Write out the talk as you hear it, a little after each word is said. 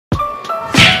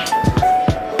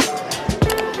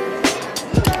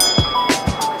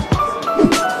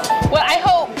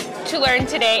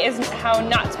how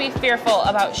not to be fearful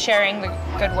about sharing the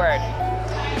good word.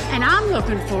 And I'm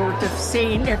looking forward to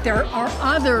seeing if there are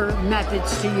other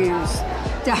methods to use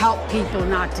to help people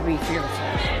not to be fearful.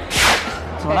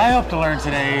 So what I hope to learn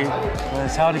today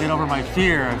was how to get over my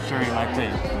fear of sharing my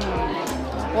faith.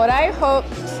 What I hope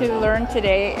to learn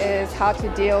today is how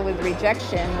to deal with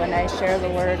rejection when I share the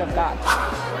Word of God.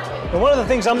 And one of the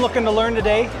things I'm looking to learn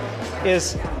today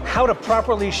is how to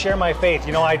properly share my faith.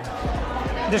 You know,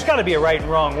 there's got to be a right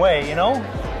and wrong way, you know?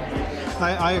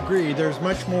 I agree. There's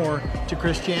much more to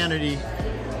Christianity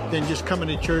than just coming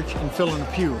to church and filling a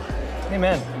pew.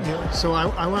 Amen. You know, so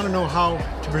I want to know how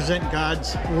to present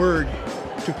God's Word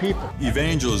to people.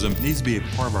 Evangelism needs to be a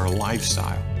part of our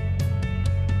lifestyle.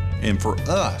 And for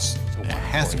us, it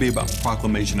has to be about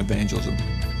proclamation evangelism.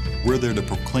 We're there to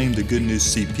proclaim the good news,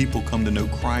 see people come to know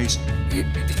Christ.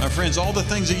 My friends, all the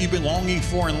things that you've been longing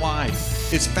for in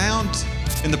life, it's found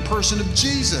in the person of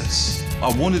Jesus.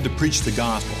 I wanted to preach the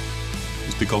gospel.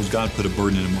 It's because God put a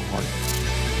burden in my heart.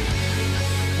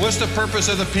 What's the purpose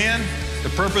of the pen? The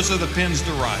purpose of the pen's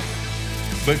to write,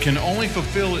 but can only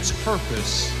fulfill its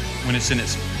purpose when it's in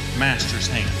its master's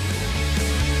hand.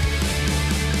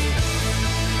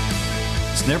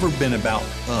 It's never been about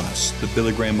us, the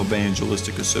Billy Graham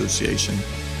Evangelistic Association.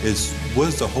 It's what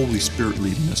is the Holy Spirit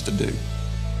leading us to do?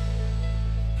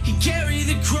 He carried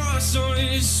the cross on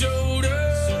his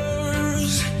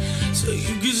shoulders so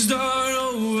you could start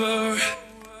over.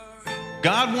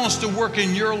 God wants to work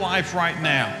in your life right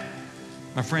now.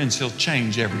 My friends, He'll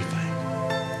change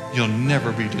everything. You'll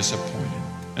never be disappointed.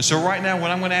 And so right now, what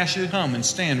I'm going to ask you to come and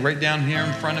stand right down here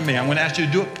in front of me, I'm going to ask you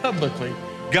to do it publicly.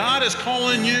 God is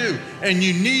calling you, and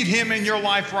you need Him in your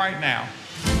life right now.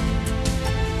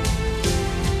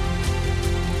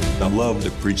 I love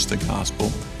to preach the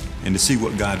gospel and to see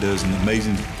what God does and the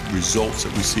amazing results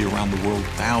that we see around the world,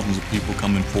 thousands of people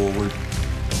coming forward.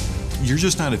 You're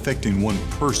just not affecting one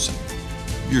person.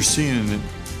 You're seeing it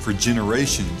for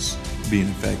generations being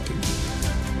affected.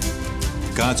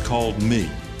 God's called me,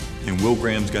 and Will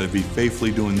Graham's got to be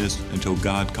faithfully doing this until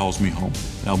God calls me home.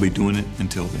 And I'll be doing it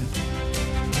until then.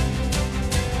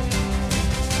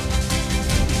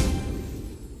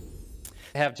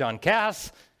 I have John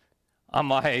Cass. On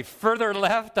my further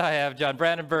left, I have John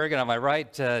Brandenburg, and on my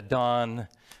right, Don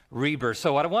Reber.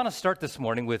 So I want to start this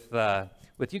morning with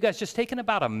you guys just taking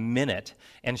about a minute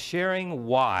and sharing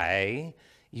why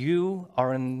you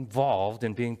are involved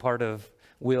in being part of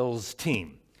Will's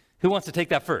team. Who wants to take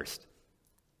that first?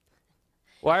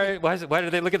 Why do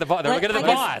they look at the boss? They're looking at the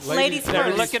boss. Ladies They're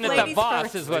first. looking at the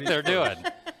boss is what they're doing.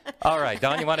 All right,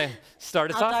 Don, you want to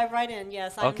start us off? I'll dive right in,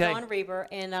 yes. I'm Don Reber,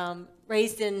 and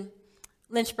raised in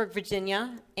Lynchburg, Virginia,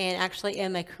 and actually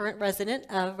am a current resident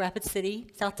of Rapid City,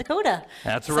 South Dakota.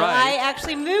 That's so right. I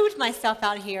actually moved myself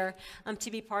out here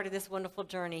to be part of this wonderful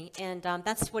journey, and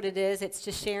that's what it is. It's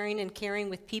just sharing and caring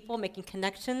with people, making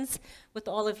connections with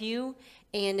all of you,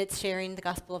 and it's sharing the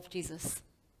gospel of Jesus.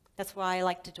 That's why I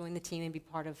like to join the team and be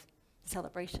part of the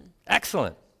celebration.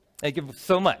 Excellent. Thank you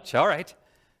so much. All right.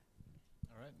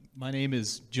 All right. My name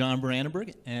is John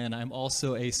Brandenburg, and I'm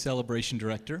also a celebration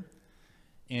director.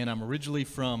 And I'm originally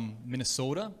from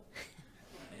Minnesota,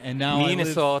 and now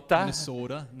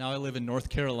Minnesota. Now I live in North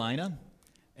Carolina,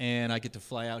 and I get to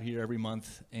fly out here every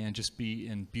month and just be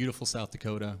in beautiful South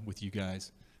Dakota with you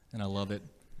guys, and I love it.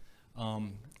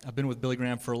 I've been with Billy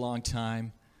Graham for a long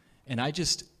time, and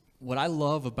what I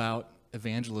love about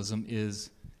evangelism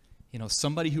is,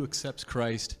 somebody who accepts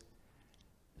Christ,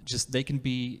 they can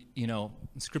be,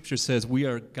 Scripture says we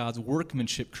are God's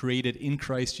workmanship created in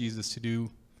Christ Jesus to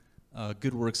do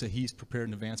good works that He's prepared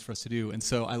in advance for us to do. And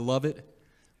so I love it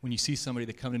when you see somebody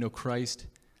that come to know Christ.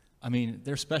 I mean,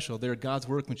 they're special. They're God's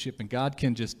workmanship, and God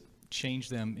can just change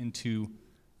them into,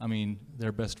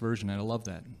 their best version. And I love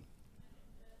that.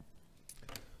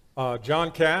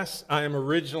 John Cass. I am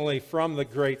originally from the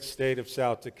great state of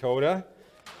South Dakota.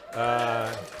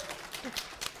 That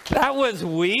was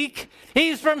weak.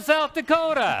 He's from South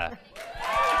Dakota.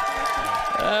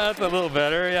 That's a little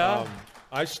better, yeah.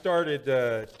 I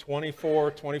started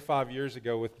 25 years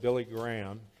ago with Billy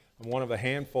Graham. I'm one of a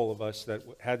handful of us that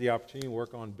had the opportunity to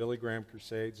work on Billy Graham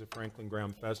Crusades, a Franklin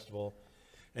Graham Festival,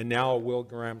 and now a Will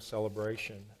Graham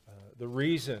celebration. The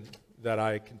reason that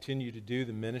I continue to do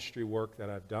the ministry work that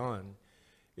I've done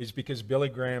is because Billy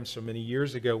Graham, so many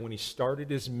years ago, when he started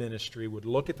his ministry, would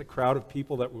look at the crowd of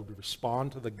people that would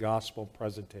respond to the gospel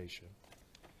presentation.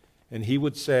 And he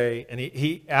would say, and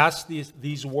he asked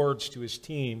these words to his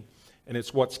team, and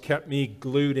it's what's kept me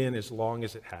glued in as long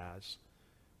as it has,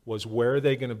 was where are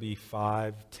they going to be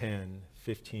 5, 10,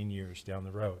 15 years down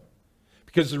the road?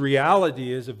 Because the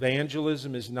reality is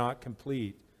evangelism is not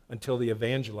complete until the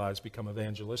evangelized become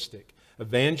evangelistic.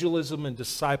 Evangelism and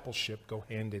discipleship go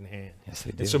hand in hand. Yes,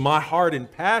 they do. And so my heart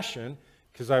and passion,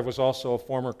 because I was also a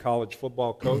former college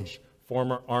football coach,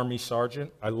 former Army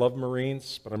sergeant. I love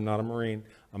Marines, but I'm not a Marine.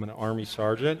 I'm an Army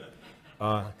sergeant.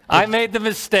 I made the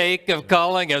mistake of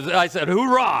calling him. I said,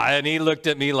 hoorah, and he looked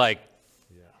at me like,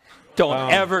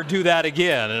 don't ever do that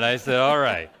again. And I said, all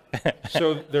right.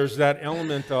 So there's that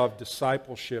element of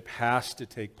discipleship has to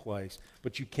take place,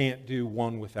 but you can't do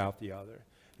one without the other.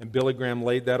 And Billy Graham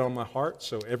laid that on my heart,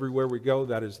 so everywhere we go,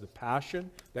 that is the passion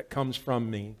that comes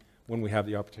from me when we have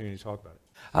the opportunity to talk about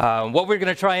it. What we're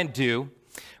going to try and do,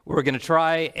 we're going to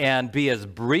try and be as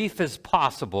brief as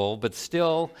possible, but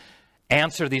still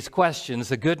answer these questions.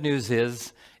 The good news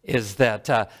is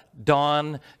that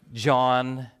Don,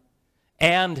 John,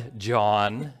 and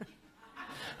John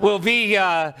we'll be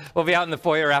out in the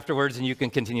foyer afterwards, and you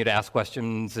can continue to ask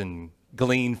questions and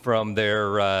glean from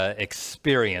their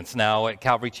experience. Now at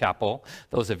Calvary Chapel,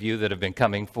 those of you that have been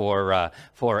coming for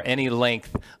any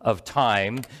length of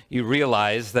time, you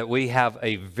realize that we have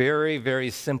a very, very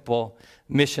simple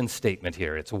mission statement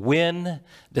here. It's win,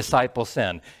 disciple,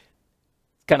 send.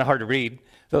 It's kind of hard to read,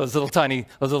 those little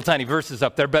tiny verses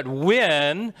up there, but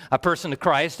win a person to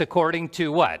Christ according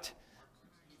to what?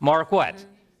 Mark what?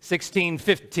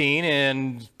 16:15,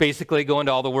 and basically go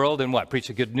into all the world and what? Preach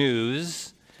the good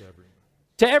news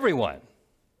to everyone.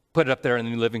 Put it up there in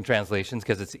the New Living Translations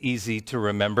because it's easy to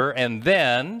remember. And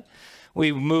then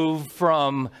we move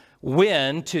from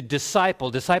win to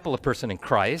disciple a person in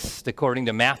Christ according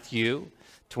to Matthew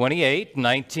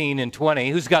 28:19 and 20.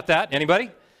 Who's got that?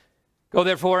 Anybody? Go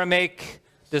therefore and make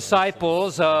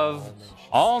disciples of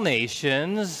all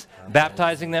nations,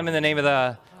 baptizing them in the name of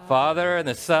the Father and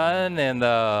the Son and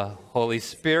the Holy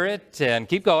Spirit, and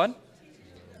keep going,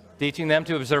 teaching them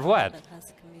to observe what?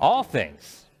 All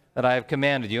things that I have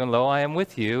commanded you, and lo, I am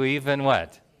with you, even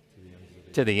what?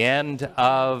 To the end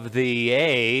of the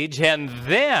age. And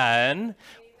then,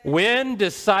 when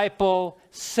disciple,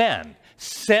 send.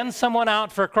 Send someone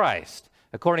out for Christ,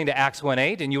 according to Acts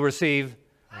 1:8, and you receive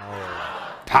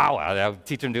power. I'll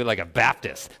teach them to do it like a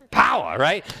Baptist. Power,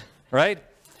 right? Right?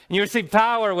 And you receive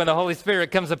power when the Holy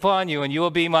Spirit comes upon you, and you will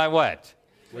be my what?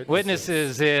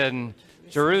 Witnesses in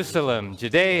Jerusalem,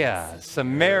 Judea,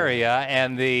 Samaria,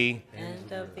 and the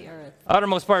end of the earth.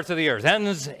 Uttermost parts of the earth.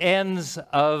 Ends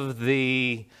of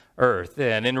the earth.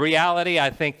 And in reality, I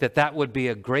think that would be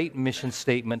a great mission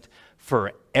statement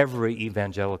for every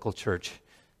evangelical church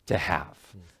to have.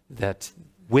 That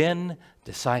win,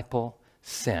 disciple,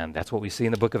 send. That's what we see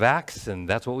in the book of Acts, and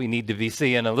that's what we need to be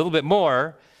seeing a little bit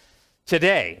more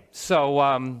today. So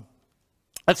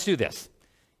let's do this.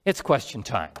 It's question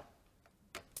time.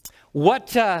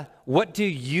 What do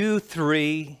you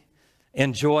three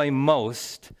enjoy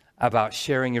most about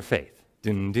sharing your faith?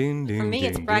 For me,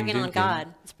 it's bragging on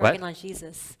God. It's bragging on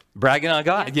Jesus. Bragging on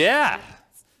God, yeah.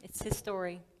 It's his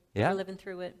story. Yeah. We're living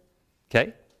through it.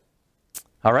 Okay.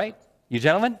 All right. You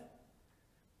gentlemen?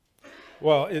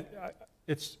 Well,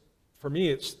 for me,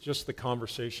 it's just the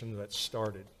conversation that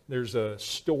started. There's a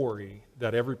story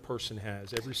that every person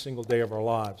has every single day of our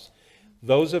lives.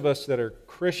 Those of us that are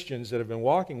Christians that have been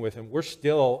walking with him, we're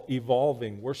still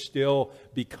evolving. We're still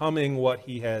becoming what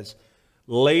he has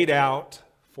laid out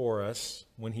for us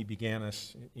when he began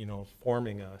us,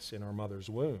 forming us in our mother's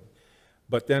womb.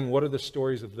 But then what are the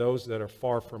stories of those that are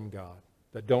far from God,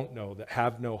 that don't know, that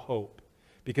have no hope?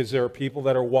 Because there are people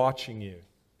that are watching you.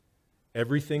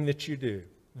 Everything that you do,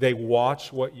 they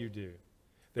watch what you do.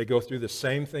 They go through the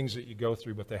same things that you go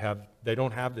through, but they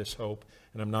don't have this hope.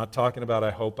 And I'm not talking about,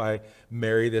 I hope I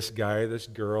marry this guy or this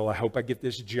girl. I hope I get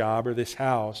this job or this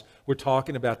house. We're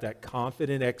talking about that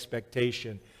confident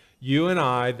expectation. You and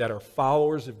I that are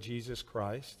followers of Jesus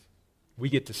Christ, we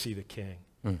get to see the King.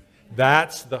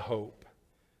 That's the hope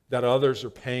that others are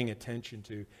paying attention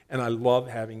to. And I love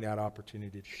having that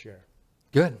opportunity to share.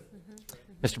 Good.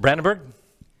 Mr. Brandenburg?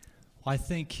 Well, I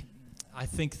think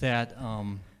that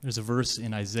there's a verse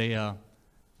in Isaiah,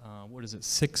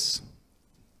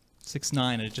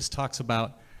 6:9, and it just talks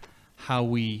about how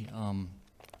we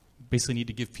basically need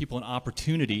to give people an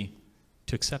opportunity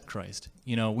to accept Christ.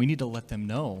 We need to let them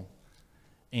know,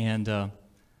 and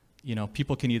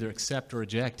people can either accept or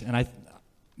reject. And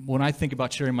when I think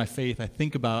about sharing my faith, I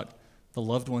think about the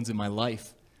loved ones in my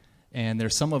life, and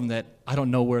there's some of them that I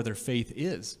don't know where their faith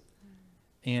is.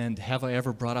 And have I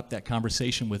ever brought up that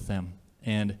conversation with them?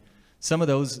 And some of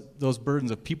those burdens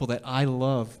of people that I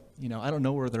love, I don't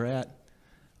know where they're at.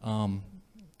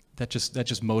 That just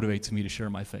motivates me to share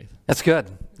my faith. That's good.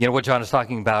 What John is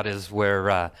talking about is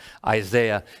where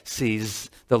Isaiah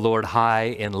sees the Lord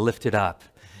high and lifted up.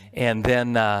 And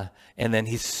then And then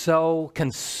he's so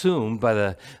consumed by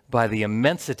the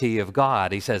immensity of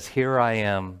God, he says, "Here I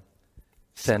am,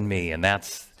 send me." And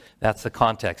that's the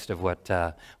context of what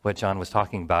John was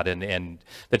talking about. And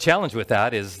the challenge with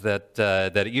that is that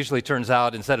it usually turns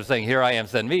out, instead of saying, "Here I am,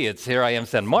 send me," it's "Here I am,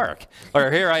 send Mark,"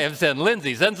 or "Here I am, send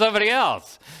Lindsay, send somebody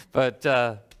else." But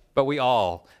we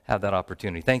all have that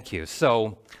opportunity. Thank you.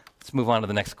 So let's move on to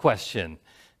the next question.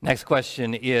 Next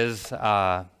question is,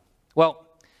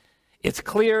 it's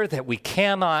clear that we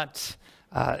cannot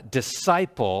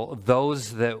disciple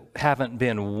those that haven't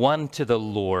been won to the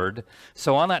Lord.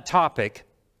 So on that topic,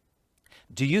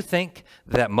 do you think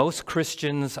that most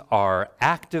Christians are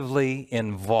actively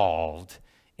involved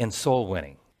in soul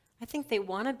winning? I think they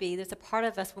want to be. There's a part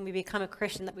of us when we become a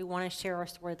Christian that we want to share our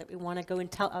story, that we want to go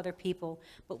and tell other people,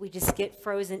 but we just get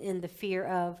frozen in the fear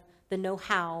of the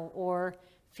know-how or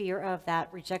fear of that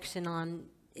rejection on,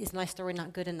 is my story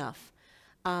not good enough?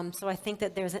 So I think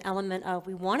that there's an element of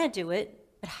we want to do it,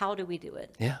 but how do we do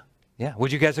it? Yeah.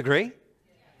 Would you guys agree?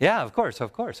 Yeah, of course.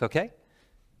 Okay.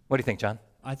 What do you think, John?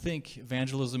 I think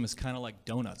evangelism is kind of like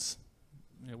donuts.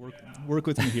 Yeah, work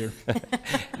with me here.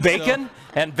 Bacon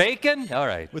and bacon? All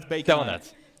right. With bacon.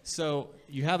 Donuts. So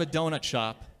you have a donut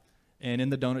shop, and in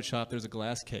the donut shop there's a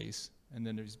glass case, and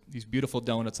then there's these beautiful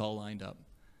donuts all lined up.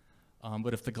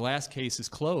 But if the glass case is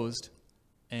closed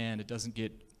and it doesn't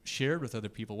get shared with other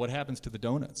people, what happens to the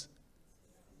donuts?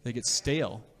 They get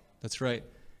stale. That's right.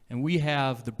 And we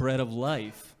have the bread of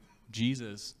life,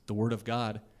 Jesus, the Word of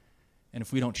God, and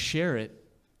if we don't share it,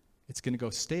 it's going to go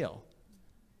stale.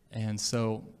 And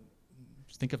so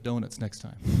just think of donuts next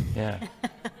time. Yeah.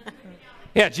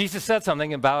 Yeah, Jesus said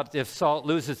something about if salt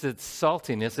loses its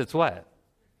saltiness, it's what?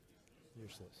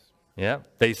 Useless. Yeah,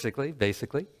 basically.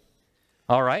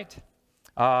 All right.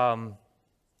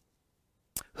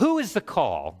 Who is the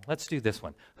call? Let's do this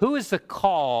one. Who is the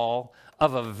call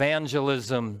of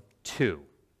evangelism to? You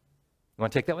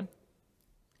want to take that one?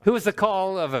 Who is the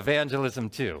call of evangelism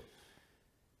to?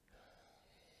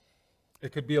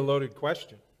 It could be a loaded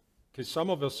question, because some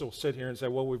of us will sit here and say,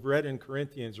 well, we've read in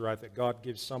Corinthians, right, that God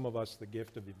gives some of us the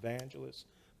gift of evangelists,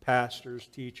 pastors,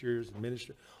 teachers,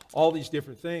 ministers, all these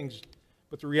different things.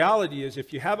 But the reality is,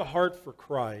 if you have a heart for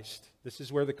Christ, this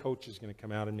is where the coach is going to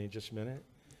come out in me in just a minute.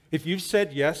 If you've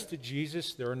said yes to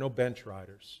Jesus, there are no bench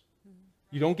riders.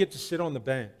 You don't get to sit on the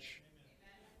bench.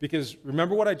 Because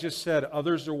remember what I just said,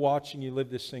 others are watching you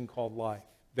live this thing called life.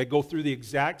 They go through the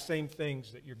exact same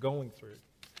things that you're going through.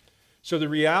 So the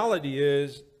reality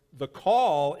is, the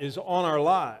call is on our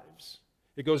lives.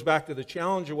 It goes back to the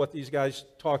challenge of what these guys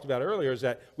talked about earlier, is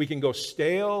that we can go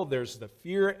stale. There's the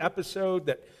fear episode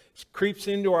that creeps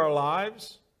into our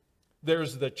lives.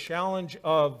 There's the challenge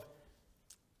of,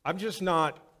 I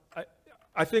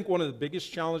think one of the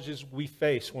biggest challenges we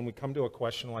face when we come to a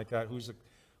question like that,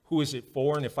 who is it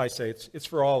for? And if I say it's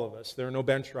for all of us, there are no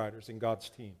bench riders in God's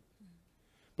team.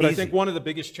 But I think one of the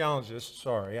biggest challenges,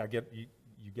 sorry,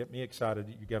 you get me excited,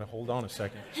 you got to hold on a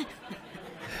second.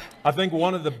 I think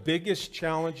one of the biggest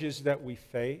challenges that we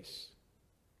face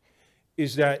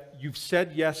is that you've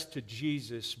said yes to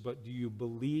Jesus, but do you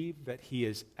believe that He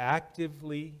has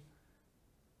actively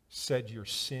said your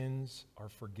sins are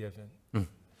forgiven?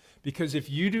 Because if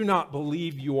you do not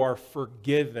believe you are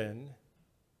forgiven,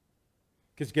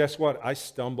 because guess what? I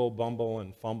stumble, bumble,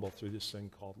 and fumble through this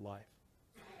thing called life.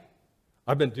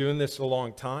 I've been doing this a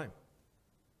long time.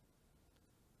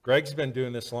 Greg's been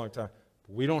doing this a long time.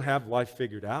 But we don't have life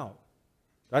figured out.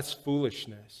 That's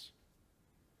foolishness.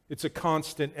 It's a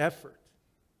constant effort.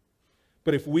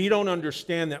 But if we don't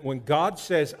understand that when God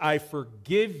says, I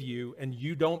forgive you, and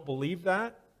you don't believe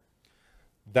that,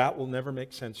 that will never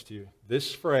make sense to you.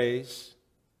 This phrase,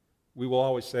 we will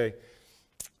always say,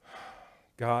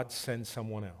 God, send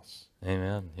someone else.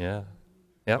 Amen. Yeah.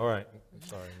 Yep. All right. I'm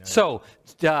sorry. So,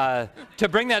 to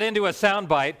bring that into a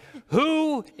soundbite,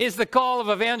 who is the call of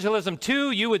evangelism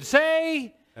to? You would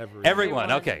say?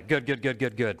 Everyone. Okay.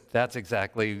 Good. That's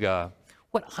exactly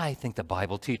what I think the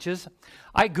Bible teaches.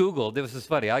 I Googled, this is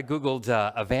funny, I Googled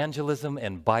evangelism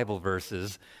and Bible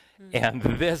verses, and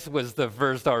this was the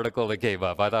first article that came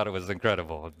up. I thought it was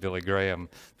incredible. Billy Graham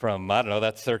from, I don't know,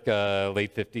 that's circa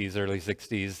late 50s, early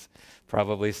 60s,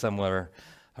 probably somewhere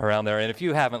around there. And if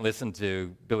you haven't listened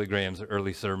to Billy Graham's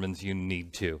early sermons, you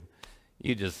need to.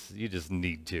 You just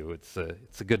need to. It's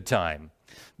a good time.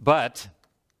 But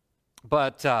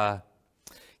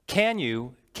can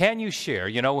you share?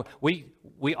 You know,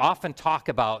 we often talk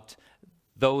about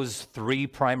those three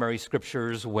primary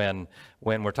scriptures when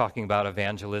we're talking about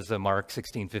evangelism: Mark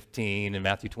 16:15 and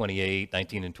Matthew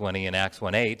 28:19 and 20 and Acts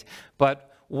 1:8.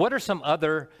 But what are some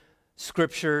other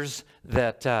scriptures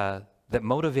that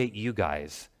motivate you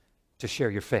guys to share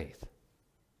your faith?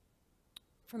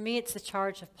 For me, it's the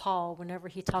charge of Paul whenever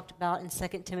he talked about in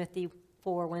 2 Timothy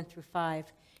 4, 1 through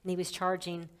 5. And he was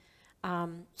charging,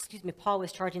 Paul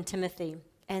was charging Timothy.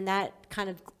 And that kind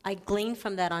of, I gleaned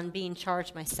from that on being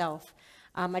charged myself.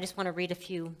 I just want to read a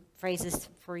few phrases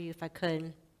for you if I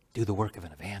could. Do the work of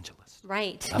an evangelist.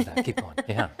 Right. Love that. Keep going.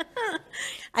 Yeah.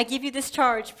 I give you this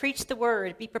charge. Preach the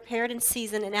word. Be prepared in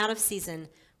season and out of season.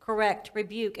 Correct,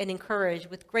 rebuke, and encourage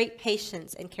with great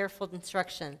patience and careful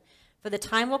instruction. For the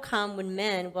time will come when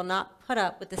men will not put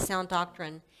up with the sound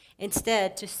doctrine.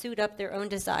 Instead, to suit up their own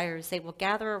desires, they will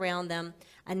gather around them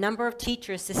a number of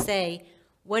teachers to say,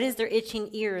 what is their itching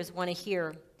ears want to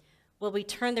hear? Will we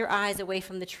turn their eyes away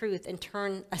from the truth and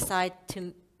turn aside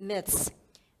to myths?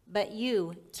 But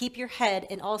you, keep your head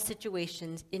in all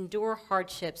situations, endure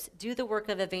hardships, do the work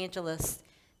of evangelists,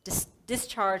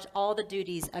 discharge all the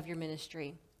duties of your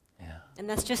ministry. Yeah.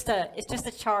 And it's just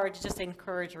a charge, just an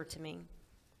encourager to me.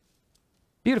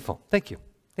 Beautiful. Thank you.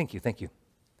 Thank you. Thank you.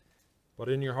 But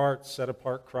in your heart, set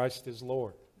apart Christ as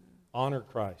Lord. Honor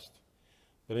Christ.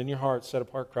 But in your heart, set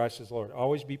apart Christ as Lord.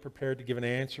 Always be prepared to give an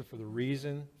answer for the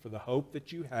reason, for the hope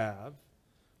that you have,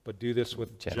 but do this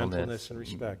with gentleness and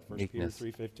respect. 1 Peter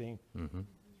 3:15. Mm-hmm.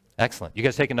 Excellent. You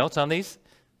guys taking notes on these?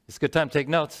 It's a good time to take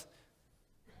notes.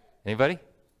 Anybody?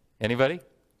 Anybody?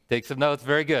 Take some notes.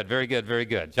 Very good. Very good. Very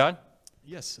good. John?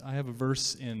 Yes, I have a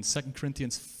verse in 2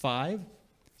 Corinthians 5,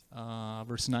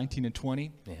 verse 19 and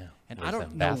 20. Yeah. And I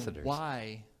don't know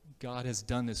why God has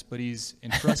done this, but he's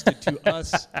entrusted to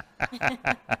us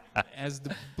as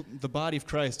the body of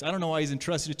Christ. I don't know why he's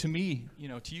entrusted it to me,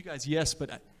 to you guys, yes,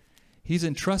 but he's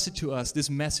entrusted to us this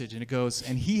message, and it goes,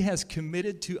 and he has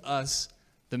committed to us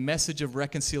the message of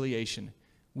reconciliation.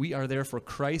 We are therefore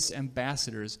Christ's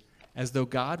ambassadors, as though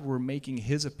God were making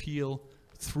his appeal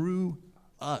through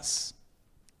us.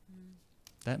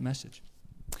 That message.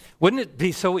 Wouldn't it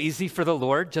be so easy for the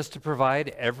Lord just to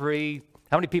provide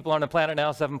how many people on the planet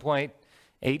now?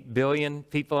 7.8 billion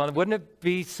people on it. Wouldn't it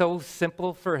be so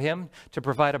simple for him to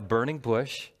provide a burning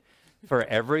bush for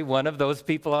every one of those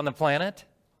people on the planet?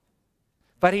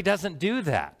 But he doesn't do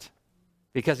that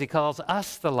because he calls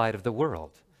us the light of the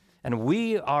world. And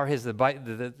we are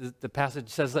the passage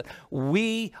says that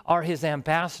we are his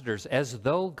ambassadors, as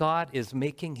though God is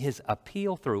making his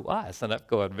appeal through us. And I'm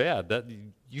going,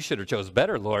 man, you should have chose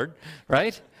better, Lord,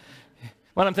 right?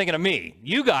 When I'm thinking of me,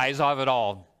 you guys have it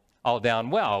all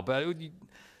down well,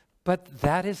 but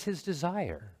that is his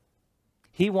desire.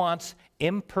 He wants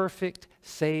imperfect,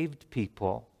 saved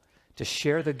people to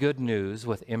share the good news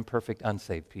with imperfect,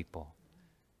 unsaved people.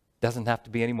 Doesn't have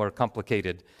to be any more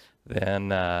complicated than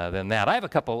that. I have a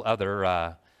couple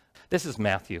other, this is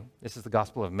Matthew. This is the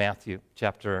Gospel of Matthew,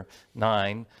 chapter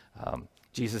 9.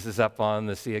 Jesus is up on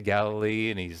the Sea of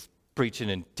Galilee, and he's preaching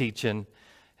and teaching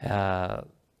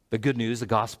the good news, the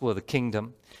gospel of the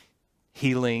kingdom,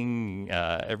 healing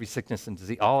every sickness and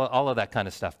disease, all of that kind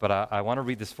of stuff. But I want to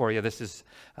read this for you. This is,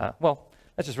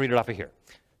 let's just read it off of here.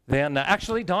 Then,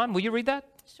 actually, Dawn, will you read that?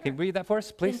 Sure. Can you read that for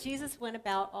us, please? Then Jesus went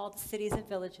about all the cities and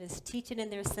villages, teaching in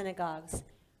their synagogues,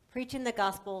 preaching the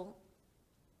gospel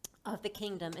of the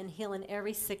kingdom, and healing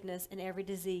every sickness and every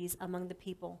disease among the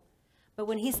people. But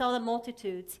when he saw the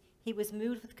multitudes, he was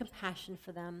moved with compassion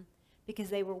for them, because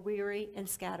they were weary and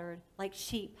scattered, like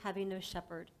sheep having no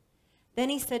shepherd. Then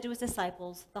he said to his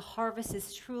disciples, the harvest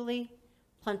is truly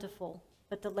plentiful,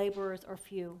 but the laborers are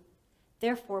few.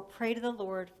 Therefore, pray to the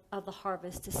Lord of the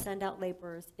harvest to send out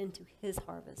laborers into his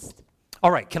harvest.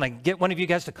 All right, can I get one of you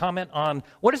guys to comment on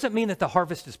what does it mean that the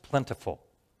harvest is plentiful?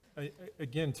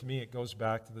 Again, to me, it goes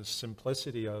back to the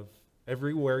simplicity of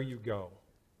everywhere you go.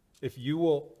 If you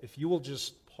will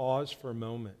just pause for a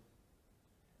moment,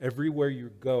 everywhere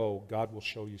you go, God will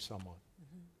show you someone.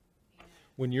 Mm-hmm.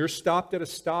 When you're stopped at a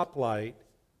stoplight,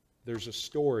 there's a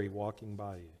story walking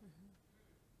by you. Mm-hmm.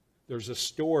 There's a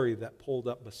story that pulled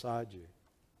up beside you.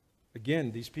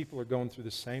 Again, these people are going through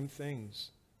the same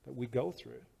things that we go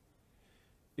through.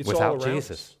 It's without all around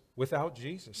Jesus. Us. Without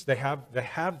Jesus. They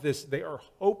have this, they are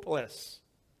hopeless.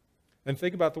 And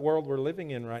think about the world we're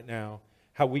living in right now,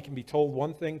 how we can be told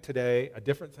one thing today, a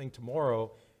different thing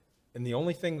tomorrow, and the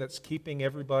only thing that's keeping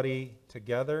everybody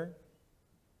together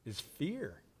is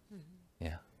fear. Mm-hmm.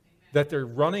 Yeah. That they're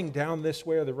running down this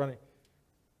way or they're running.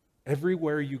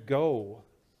 Everywhere you go,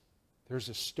 there's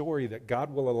a story that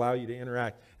God will allow you to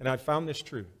interact. And I found this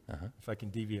true, if I can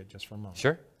deviate just for a moment.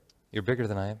 Sure. You're bigger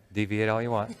than I am. Deviate all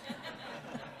you want.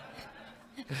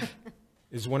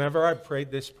 Is whenever I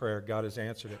prayed this prayer, God has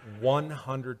answered it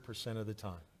 100% of the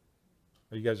time.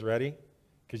 Are you guys ready?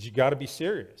 Because you got to be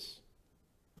serious.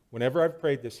 Whenever I've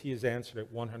prayed this, he has answered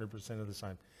it 100% of the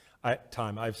time.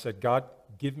 I've said, God,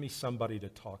 give me somebody to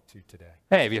talk to today.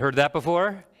 Hey, have you heard that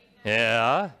before?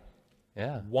 Yeah.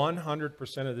 Yeah.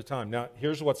 100% of the time. Now,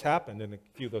 here's what's happened in a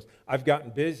few of those. I've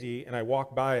gotten busy, and I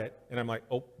walk by it, and I'm like,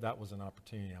 oh, that was an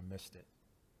opportunity. I missed it.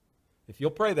 If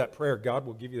you'll pray that prayer, God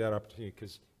will give you that opportunity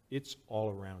because it's all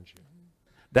around you.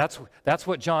 That's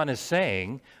what John is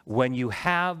saying. When you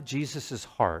have Jesus'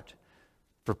 heart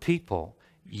for people,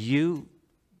 you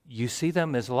see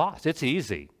them as lost. It's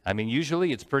easy. I mean,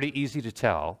 usually it's pretty easy to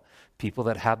tell people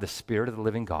that have the Spirit of the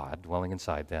living God dwelling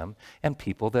inside them and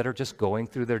people that are just going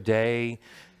through their day,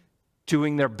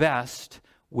 doing their best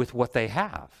with what they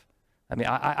have. I mean,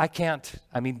 I can't,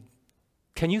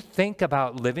 can you think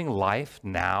about living life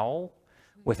now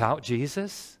without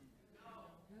Jesus?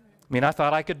 I mean, I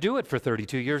thought I could do it for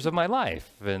 32 years of my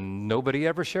life, and nobody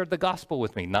ever shared the gospel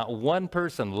with me. Not one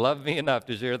person loved me enough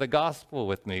to share the gospel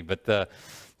with me. But the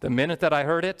minute that I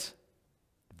heard it,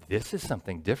 this is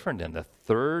something different. And the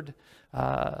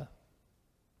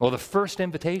first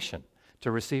invitation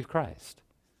to receive Christ.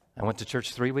 I went to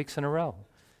church 3 weeks in a row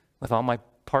with all my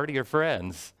partier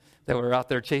friends that were out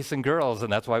there chasing girls,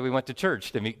 and that's why we went to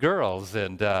church, to meet girls.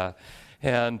 And the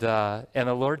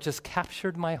Lord just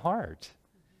captured my heart.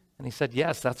 And he said,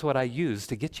 yes, that's what I used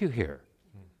to get you here,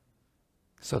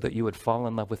 so that you would fall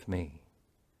in love with me.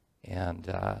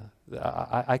 And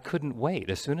I couldn't wait.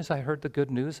 As soon as I heard the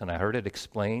good news and I heard it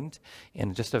explained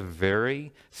in just a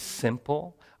very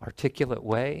simple, articulate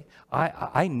way,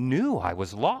 I knew I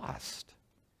was lost.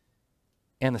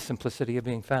 And the simplicity of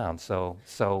being found. So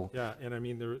yeah, and I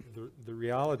mean, the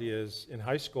reality is, in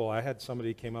high school, I had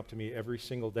somebody came up to me every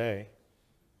single day,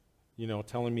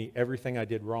 telling me everything I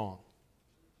did wrong.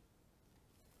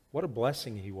 What a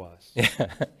blessing he was.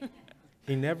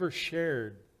 He never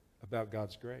shared about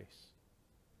God's grace.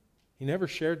 He never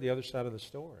shared the other side of the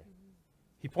story.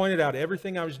 He pointed out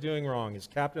everything I was doing wrong as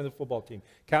captain of the football team,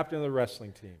 captain of the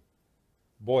wrestling team.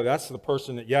 Boy, that's the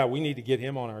person that, we need to get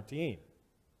him on our team.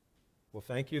 Well,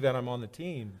 thank you that I'm on the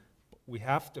team. We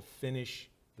have to finish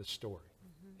the story.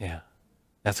 Yeah.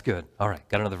 That's good. All right,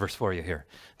 got another verse for you here.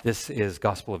 This is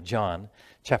Gospel of John,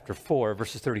 chapter 4,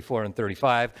 verses 34 and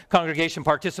 35. Congregation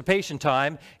participation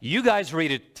time. You guys read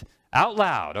it out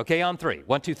loud, okay, on 3.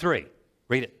 1, 2, 3.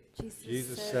 Read it.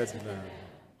 Jesus said to them,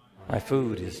 my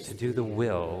food is to do the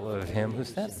will of him who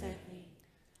sent me,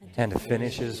 and to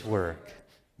finish his work.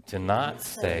 Do not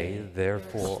say,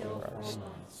 therefore,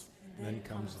 then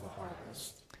comes the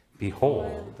harvest.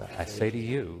 Behold, I say to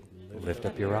you, lift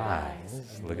up your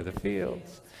eyes, look at the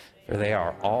fields, for they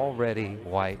are already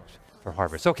white for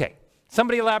harvest. Okay,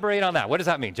 somebody elaborate on that. What does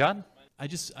that mean, John? I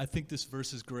think this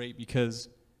verse is great because,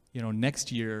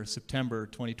 next year, September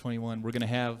 2021, we're going to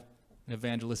have an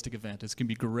evangelistic event. It's going to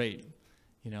be great.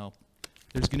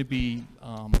 There's going to be,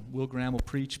 Will Graham will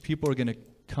preach. People are going to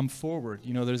come forward.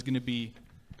 There's going to be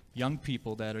young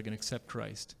people that are going to accept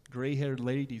Christ. Gray-haired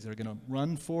ladies are going to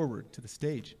run forward to the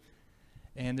stage.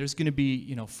 And there's going to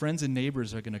be, friends and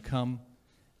neighbors are going to come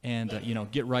and,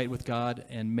 get right with God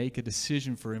and make a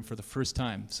decision for him for the first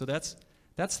time. So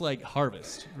that's like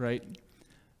harvest, right?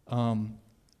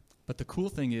 But the cool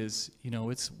thing is,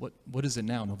 it's, what is it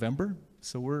now, November?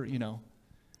 So we're,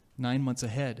 9 months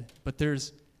ahead. But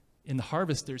in the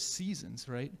harvest, there's seasons,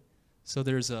 right? So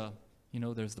there's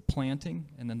there's the planting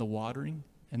and then the watering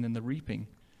and then the reaping.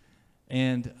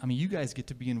 And, you guys get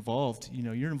to be involved.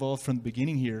 You're involved from the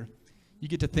beginning here. You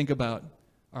get to think about,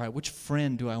 all right, which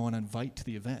friend do I want to invite to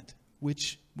the event?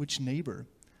 Which neighbor?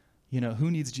 Who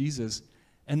needs Jesus?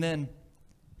 And then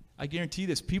I guarantee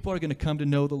this, people are going to come to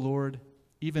know the Lord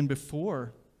even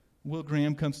before Will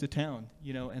Graham comes to town,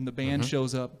 and the band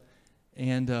shows up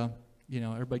and,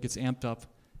 everybody gets amped up.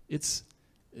 It's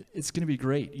going to be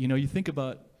great. You think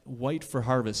about white for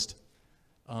harvest,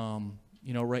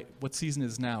 right, what season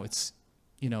is now? It's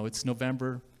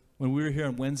November. When we were here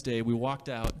on Wednesday, we walked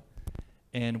out.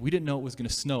 And we didn't know it was going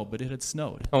to snow, but it had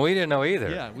snowed. Oh, we didn't know either.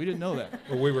 Yeah, we didn't know that.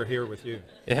 Well, we were here with you.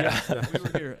 Yeah. We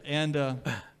were here. And,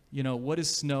 what is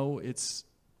snow? It's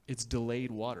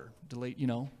delayed water.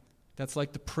 That's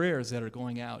like the prayers that are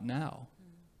going out now.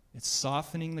 It's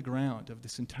softening the ground of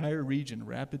this entire region,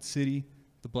 Rapid City,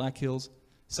 the Black Hills.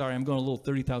 Sorry, I'm going a little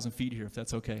 30,000 feet here, if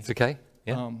that's okay. It's okay.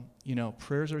 Yeah.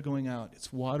 Prayers are going out.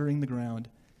 It's watering the ground.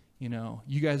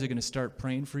 You guys are going to start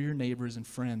praying for your neighbors and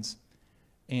friends.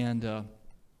 And,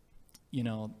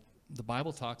 the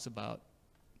Bible talks about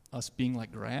us being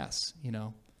like grass,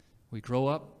 We grow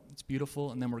up, it's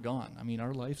beautiful, and then we're gone.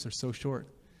 Our lives are so short.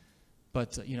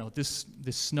 But, this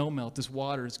snow melt, this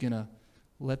water is going to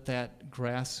let that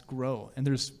grass grow. And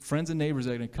there's friends and neighbors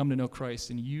that are going to come to know Christ,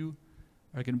 and you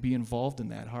are going to be involved in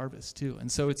that harvest too.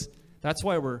 And so that's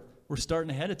why we're we're starting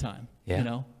ahead of time. Yeah. You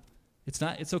know,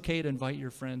 it's okay to invite your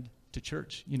friend to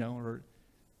church, you know, or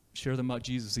share them about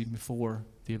Jesus even before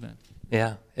the event.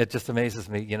 Yeah, it just amazes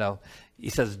me. You know, he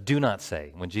says, do not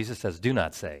say. When Jesus says, do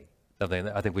not say something,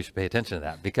 I think we should pay attention to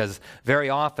that, because very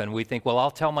often we think, well,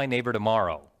 I'll tell my neighbor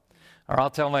tomorrow, or I'll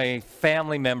tell my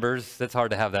family members. It's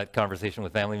hard to have that conversation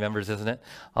with family members, isn't it?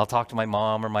 I'll talk to my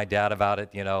mom or my dad about it,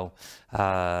 you know,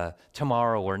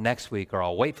 tomorrow or next week, or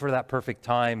I'll wait for that perfect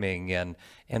timing, and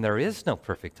there is no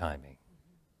perfect timing.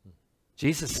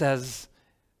 Jesus says,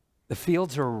 the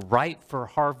fields are ripe for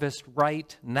harvest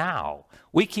right now.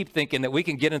 We keep thinking that we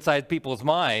can get inside people's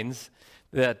minds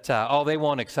that, oh, they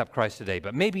won't accept Christ today,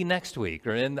 but maybe next week.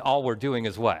 And all we're doing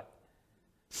is what?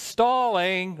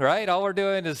 Stalling, right? All we're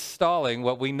doing is stalling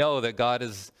what we know that God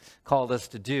has called us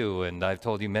to do. And I've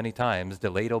told you many times,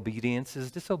 delayed obedience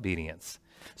is disobedience.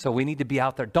 So we need to be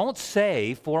out there. Don't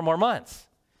say 4 more months.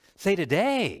 Say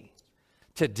today.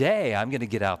 Today, I'm going to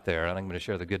get out there and I'm going to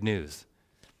share the good news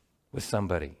with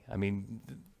somebody. I mean,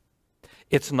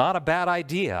 it's not a bad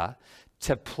idea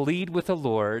to plead with the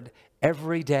Lord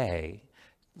every day.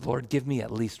 Lord, give me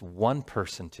at least one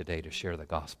person today to share the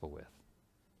gospel with.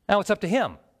 Now it's up to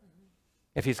him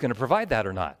if he's going to provide that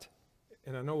or not.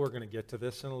 And I know we're going to get to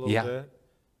this in a little bit,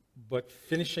 but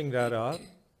finishing that up,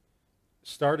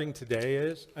 starting today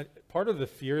is, part of the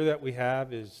fear that we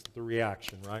have is the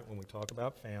reaction, right? When we talk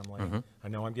about family. I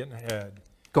know I'm getting ahead.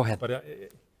 Go ahead. But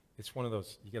it's one of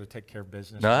those, you got to take care of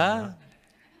business.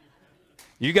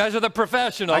 You guys are the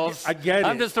professionals. I get it.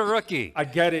 I'm just a rookie. I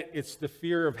get it. It's the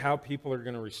fear of how people are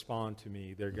going to respond to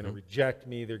me. They're going to reject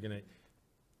me. They're going to...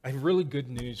 I have really good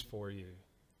news for you.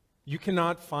 You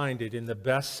cannot find it in the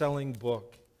best-selling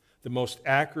book, the most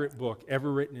accurate book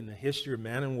ever written in the history of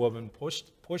man and woman,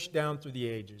 pushed down through the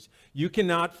ages. You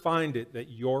cannot find it that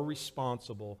you're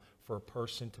responsible for a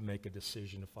person to make a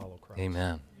decision to follow Christ.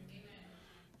 Amen.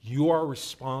 You are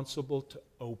responsible to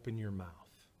open your mouth.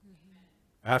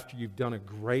 After you've done a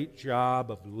great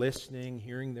job of listening,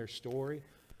 hearing their story,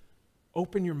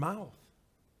 open your mouth.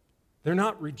 They're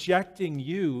not rejecting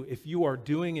you if you are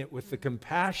doing it with the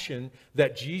compassion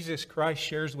that Jesus Christ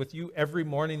shares with you every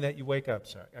morning that you wake up.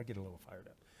 Sorry, I get a little fired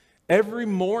up. Every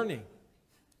morning.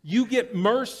 You get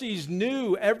mercies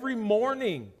new every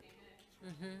morning.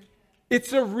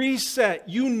 It's a reset.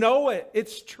 You know it.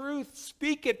 It's truth.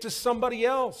 Speak it to somebody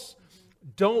else.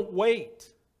 Don't wait.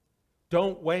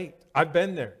 Don't wait. I've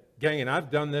been there, gang, and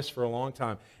I've done this for a long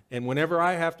time. And whenever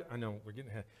I have to, I know we're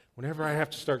getting ahead. Whenever I have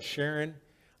to start sharing,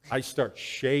 I start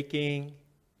shaking,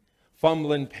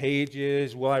 fumbling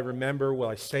pages. Will I remember? Will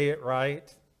I say it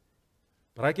right?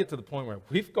 But I get to the point where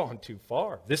we've gone too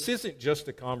far. This isn't just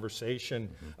a conversation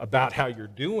about how you're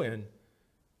doing.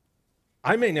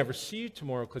 I may never see you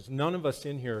tomorrow because none of us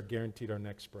in here are guaranteed our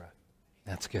next breath.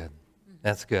 That's good.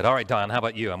 That's good. All right, Don, how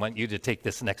about you? I want you to take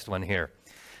this next one here.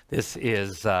 This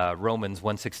is Romans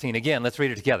 1:16. Again, let's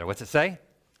read it together. What's it say?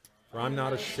 For I'm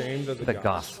not ashamed of the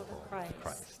gospel of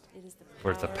Christ. For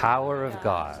it's the power of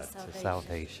God to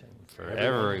salvation for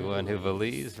everyone who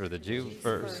believes, for the Jew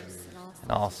first,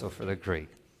 and also for the Greek.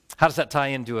 How does that tie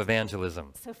into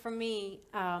evangelism? So for me,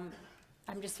 I'm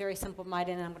just very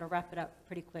simple-minded, and I'm going to wrap it up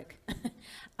pretty quick.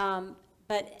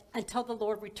 But until the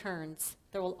Lord returns,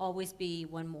 there will always be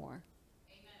one more.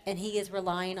 Amen. And he is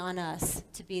relying on us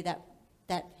to be that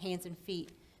hands and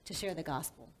feet to share the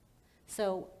gospel.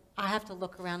 So I have to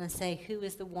look around and say, who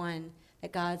is the one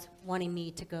that God's wanting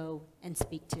me to go and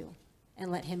speak to,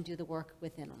 and let him do the work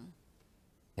within them.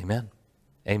 Amen.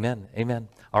 Amen. Amen.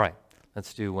 All right.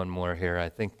 Let's do one more here. I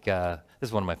think this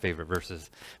is one of my favorite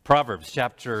verses. Proverbs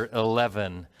chapter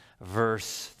 11,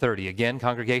 verse 30. Again,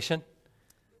 congregation.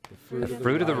 The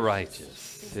fruit of the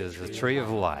righteous is the tree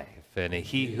of life, and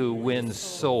he who wins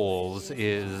souls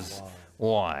is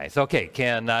wise. Okay,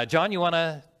 can John, you want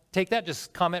to take that?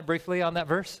 Just comment briefly on that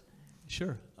verse.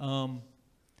 Sure.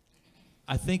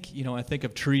 I think, I think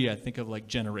of tree, I think of like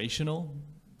generational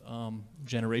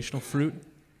fruit.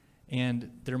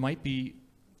 And there might be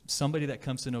somebody that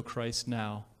comes to know Christ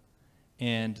now,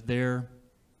 and their,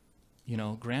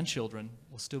 grandchildren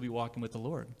will still be walking with the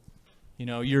Lord.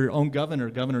 Your own governor,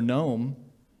 Governor Noem,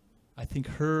 I think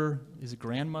his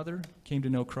grandmother came to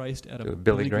know Christ at a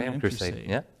Billy Graham crusade.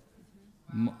 Yeah.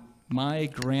 My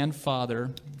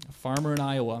grandfather, a farmer in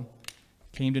Iowa,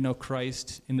 came to know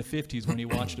Christ in the 50s when he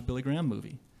watched a Billy Graham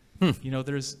movie.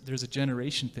 There's a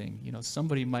generation thing.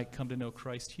 Somebody might come to know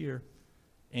Christ here,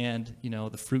 and,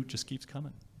 the fruit just keeps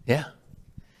coming. Yeah.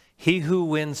 He who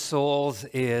wins souls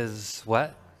is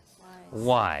what?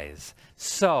 Wise.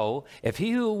 So, if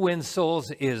he who wins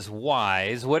souls is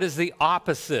wise, what is the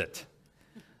opposite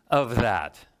of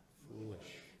that?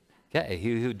 Okay,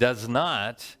 he who does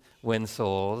not win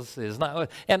souls is not.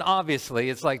 And obviously,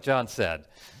 it's like John said,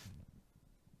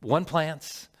 one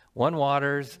plants, one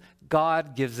waters,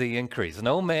 God gives the increase.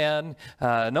 No one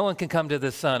can come to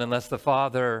the Son unless the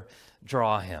Father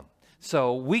draw him.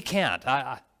 So we can't.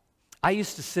 I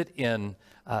used to sit in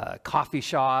coffee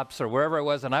shops or wherever it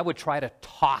was, and I would try to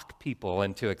talk people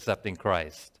into accepting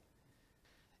Christ.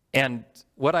 And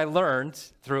what I learned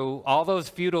through all those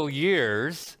futile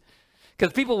years,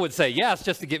 because people would say yes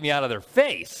just to get me out of their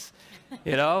face,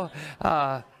 you know.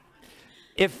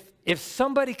 If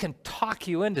somebody can talk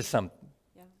you into something,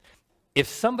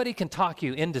 somebody can talk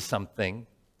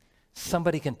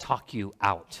you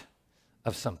out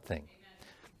of something.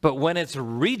 But when it's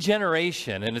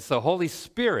regeneration and it's the Holy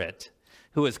Spirit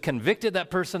who has convicted that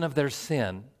person of their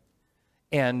sin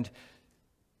and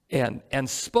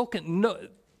spoken, no,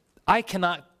 I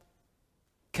cannot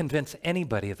convince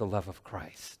anybody of the love of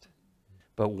Christ.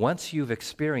 But once you've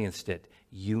experienced it,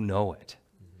 you know it.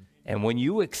 And when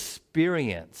you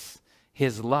experience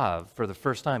his love for the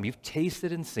first time, you've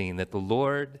tasted and seen that the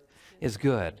Lord is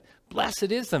good.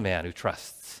 Blessed is the man who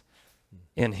trusts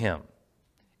in him.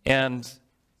 And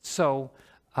so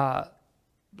I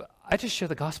just share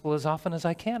the gospel as often as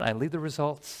I can. I leave the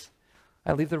results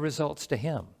to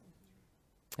him.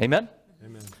 Amen?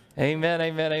 Amen. Amen,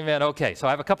 amen, amen. Okay, so I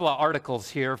have a couple of articles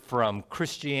here from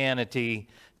Christianity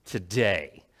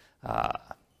Today.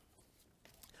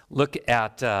 Look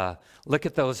at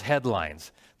those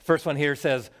headlines. The first one here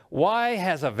says, "Why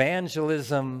has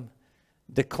evangelism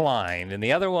declined?" And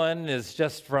the other one is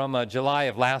just from July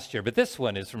of last year, but this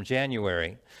one is from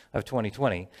January of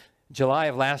 2020. July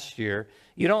of last year,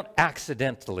 "You don't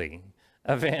accidentally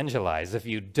evangelize. If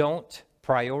you don't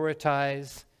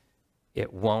prioritize,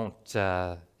 it won't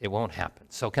happen."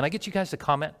 So can I get you guys to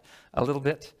comment a little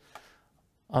bit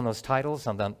on those titles,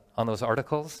 on those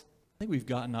articles? I think we've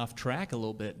gotten off track a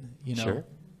little bit. You know, sure.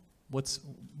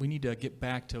 We need to get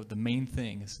back to the main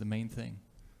thing. It's the main thing.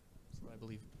 That's what I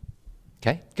believe.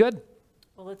 Okay, good.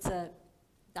 Well,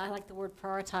 I like the word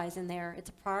prioritize in there. It's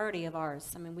a priority of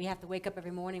ours. I mean, we have to wake up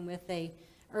every morning with a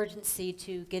urgency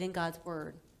to get in God's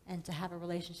word and to have a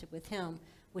relationship with him,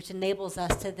 which enables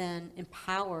us to then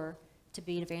empower to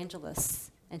be evangelists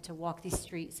and to walk these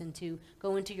streets and to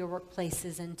go into your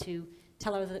workplaces and to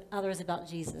tell others about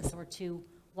Jesus, or to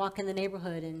walk in the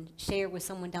neighborhood and share with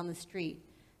someone down the street.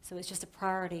 So it's just a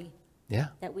priority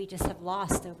that we just have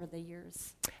lost over the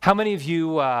years. How many of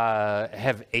you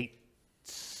have ate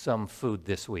some food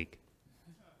this week?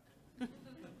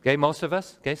 Okay, most of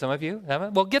us. Okay, some of you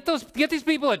haven't. Well, get these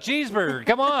people a cheeseburger.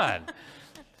 Come on.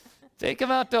 Take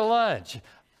them out to lunch.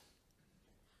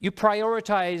 You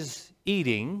prioritize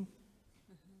eating,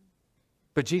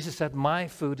 but Jesus said, "My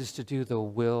food is to do the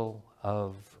will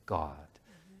of God."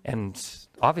 And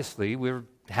obviously, we're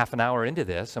half an hour into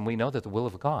this, and we know that the will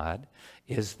of God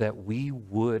is that we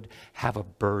would have a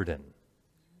burden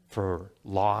for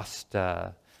lost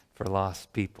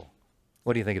people.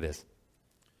 What do you think of this?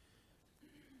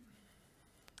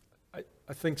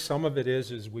 I think some of it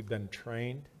is we've been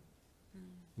trained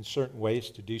in certain ways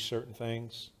to do certain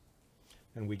things,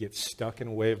 and we get stuck in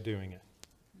a way of doing it.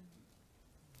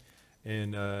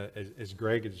 And as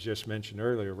Greg has just mentioned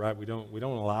earlier, right, we don't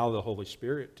allow the Holy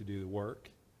Spirit to do the work.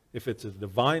 If it's a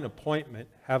divine appointment,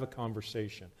 have a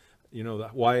conversation. You know,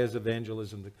 why is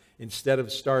evangelism? Instead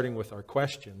of starting with our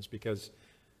questions, because,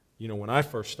 you know, when I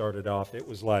first started off, it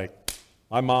was like,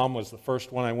 my mom was the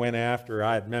first one I went after.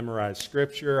 I had memorized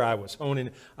scripture. I was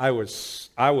honing. I was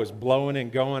blowing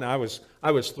and going. I was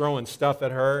throwing stuff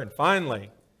at her. And finally,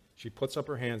 she puts up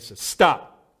her hand and says,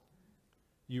 "Stop.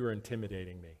 You are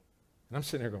intimidating me." And I'm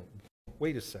sitting there going,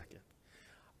 wait a second.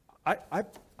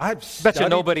 I've studied. Bet you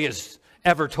nobody has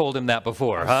ever told him that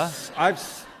before, huh?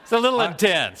 It's a little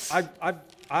intense. I've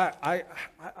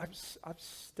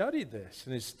studied this,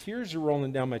 and his tears are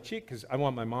rolling down my cheek because I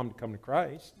want my mom to come to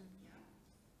Christ.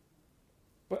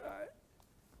 But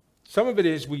some of it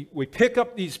is we pick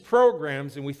up these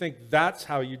programs and we think that's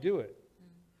how you do it.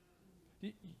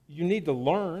 You need to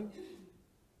learn.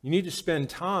 You need to spend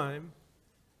time.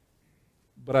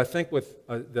 But I think with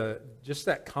just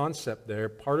that concept there,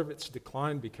 part of it's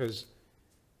declined because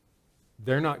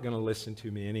they're not going to listen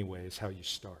to me anyway, is how you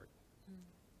start.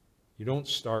 You don't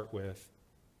start with,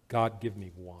 "God, give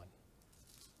me one."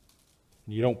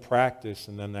 And you don't practice,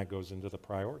 and then that goes into the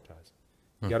prioritizing.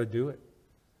 You got to do it.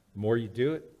 The more you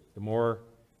do it, the more...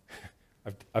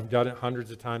 I've done it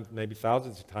hundreds of times, maybe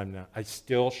thousands of times now. I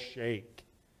still shake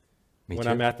when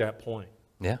I'm at that point.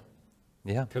 Yeah.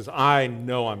 Yeah. Because I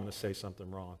know I'm going to say something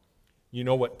wrong. You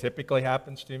know what typically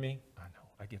happens to me? I know.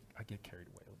 I get carried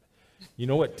away a little bit. You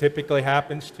know what typically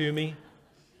happens to me?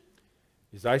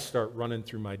 Is I start running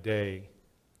through my day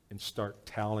and start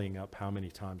tallying up how many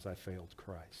times I failed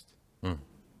Christ. Mm.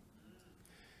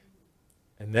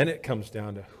 And then it comes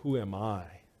down to, who am I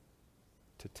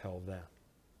to tell them?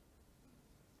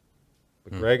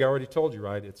 But Greg already told you,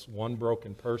 right? It's one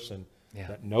broken person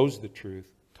that knows the truth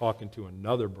talking to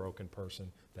another broken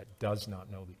person that does not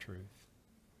know the truth.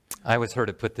 I always heard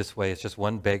it put this way: it's just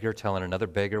one beggar telling another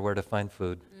beggar where to find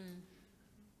food.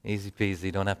 Easy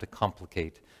peasy. Don't have to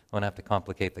complicate. Don't have to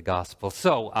complicate the gospel.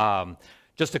 So,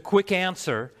 just a quick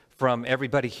answer from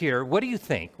everybody here. What do you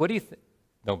think? What do you think?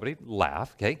 Nobody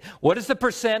laugh, okay? What is the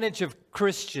percentage of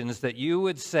Christians that you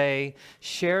would say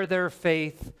share their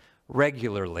faith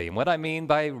regularly? And what I mean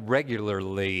by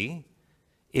regularly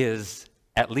is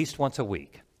at least once a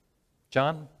week.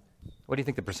 John, what do you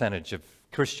think the percentage of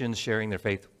Christians sharing their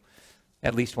faith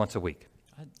at least once a week?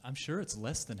 I'm sure it's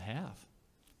less than half.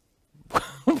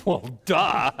 Well,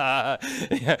 duh.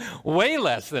 Way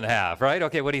less than half, right?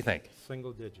 Okay, what do you think?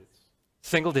 Single digits.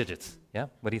 Single digits, yeah?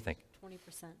 What do you think? 20%.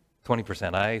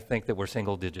 20%. I think that we're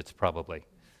single digits probably,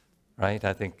 right?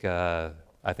 I think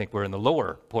we're in the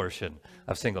lower portion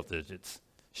of single digits.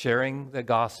 Sharing the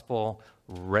gospel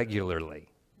regularly.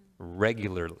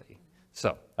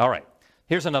 So, all right.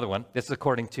 Here's another one. This is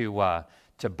according to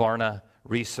Barna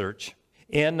Research.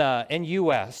 In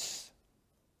U.S.,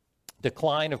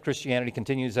 decline of Christianity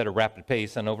continues at a rapid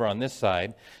pace. And over on this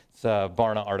side, it's a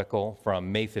Barna article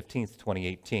from May 15th,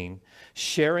 2018.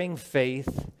 Sharing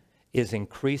faith is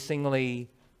increasingly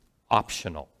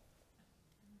optional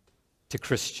to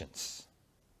Christians.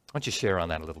 Why don't you share on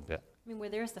that a little bit? I mean, where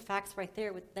there's the facts right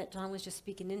there that John was just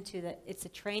speaking into, that it's a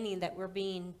training that we're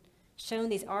being shown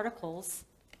these articles,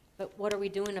 but what are we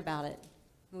doing about it?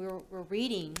 We're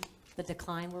reading the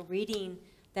decline. We're reading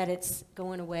that it's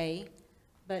going away,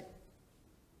 but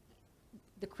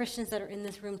the Christians that are in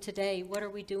this room today, what are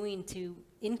we doing to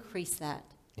increase that,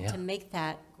 to make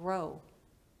that grow?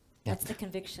 That's the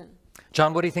conviction.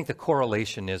 John, what do you think the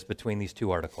correlation is between these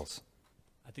two articles?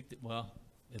 I think that, well,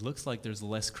 it looks like there's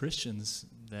less Christians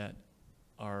that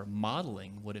are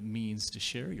modeling what it means to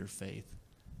share your faith.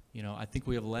 You know, I think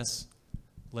we have less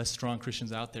strong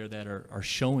Christians out there that are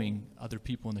showing other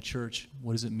people in the church,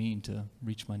 what does it mean to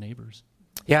reach my neighbors?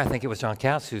 Yeah, I think it was John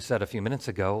Cass who said a few minutes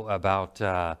ago about,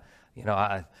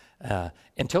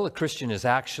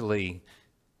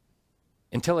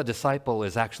 until a disciple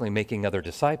is actually making other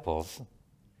disciples,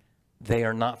 they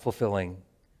are not fulfilling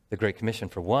the Great Commission,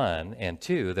 for one, and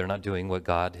two, they're not doing what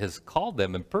God has called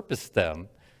them and purposed them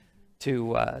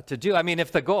to do. I mean,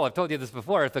 if the goal, I've told you this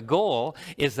before, if the goal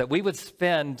is that we would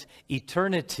spend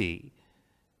eternity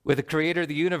with the creator of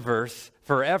the universe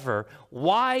forever,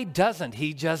 why doesn't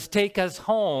he just take us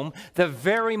home the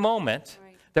very moment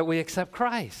that we accept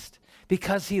Christ?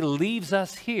 Because he leaves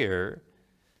us here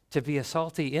to be a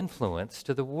salty influence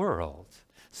to the world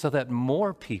so that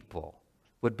more people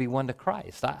would be won to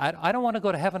Christ. I don't want to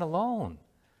go to heaven alone.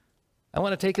 I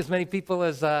want to take as many people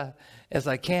as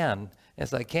I can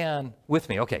with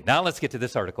me. Okay, now let's get to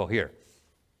this article here.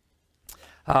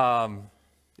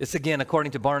 This again,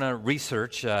 according to Barna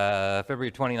Research, February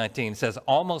 2019, says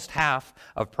almost half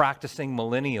of practicing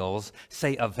millennials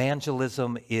say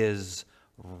evangelism is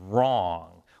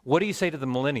wrong. What do you say to the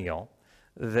millennial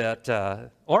that,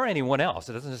 or anyone else,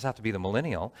 it doesn't just have to be the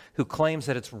millennial, who claims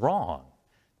that it's wrong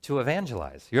to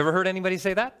evangelize? You ever heard anybody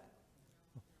say that?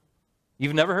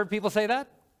 You've never heard people say that?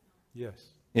 Yes.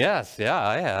 Yes, yeah,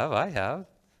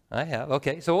 I have.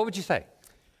 Okay, so what would you say?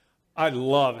 I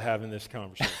love having this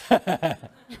conversation.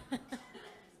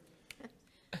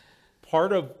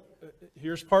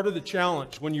 Here's part of the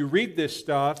challenge. When you read this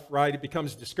stuff, right, it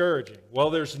becomes discouraging. Well,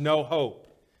 there's no hope.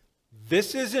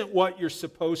 This isn't what you're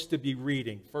supposed to be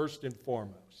reading, first and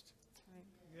foremost.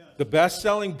 The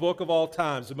best-selling book of all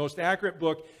times, the most accurate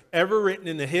book ever written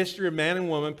in the history of man and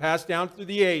woman, passed down through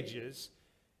the ages,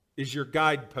 is your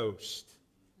guidepost.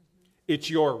 It's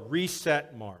your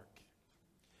reset mark.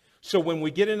 So when we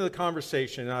get into the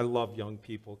conversation, and I love young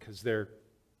people because they're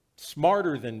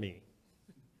smarter than me.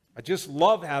 I just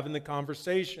love having the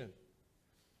conversation.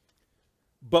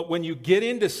 But when you get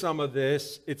into some of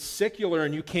this, it's secular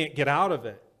and you can't get out of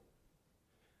it.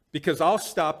 Because I'll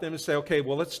stop them and say, okay,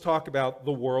 well, let's talk about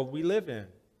the world we live in.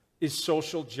 Is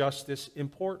social justice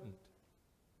important?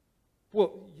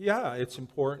 Well, yeah, it's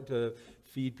important to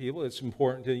feed people. It's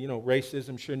important to,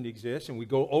 racism shouldn't exist. And we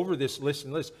go over this list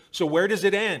and list. So where does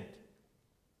it end?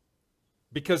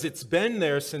 Because it's been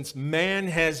there since man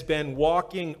has been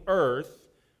walking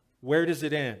earth. Where does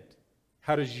it end?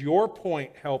 How does your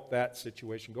point help that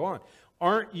situation go on?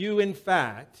 Aren't you, in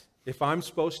fact, if I'm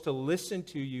supposed to listen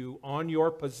to you on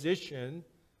your position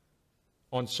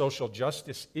on social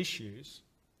justice issues,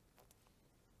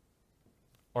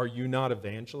 are you not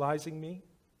evangelizing me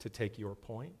to take your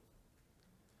point?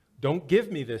 Don't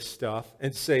give me this stuff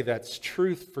and say that's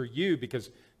truth for you, because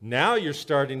now you're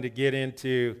starting to get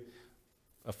into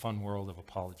a fun world of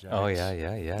apologetics. Oh,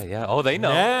 yeah. Oh, they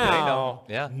know. Now, they know.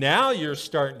 Yeah. Now you're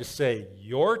starting to say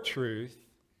your truth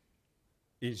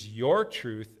is your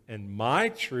truth and my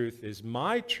truth is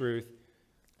my truth.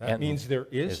 That means there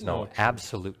is no truth.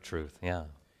 Absolute truth. Yeah.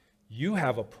 You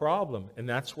have a problem, and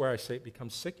that's where I say it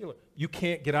becomes secular. You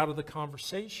can't get out of the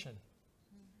conversation.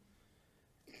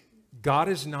 God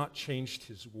has not changed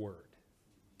his word.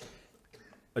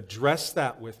 Address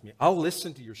that with me. I'll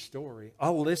listen to your story.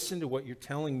 I'll listen to what you're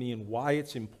telling me and why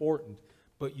it's important.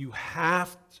 But you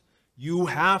have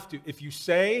to. If you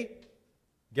say,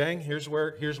 gang, here's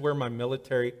where my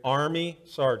military army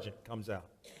sergeant comes out.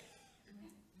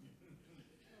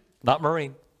 Not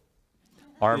Marine.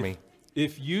 Army.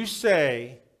 If you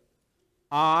say,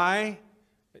 even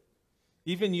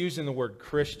using the word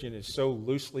Christian is so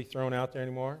loosely thrown out there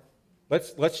anymore.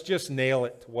 Let's just nail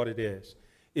it to what it is.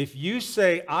 If you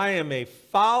say, I am a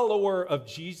follower of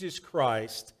Jesus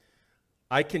Christ,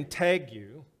 I can tag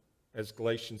you, as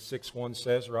Galatians 6:1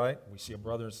 says, right? We see a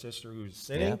brother and sister who is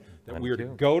sinning, that we are to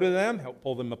go to them, help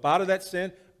pull them up out of that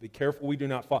sin. Be careful we do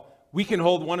not fall. We can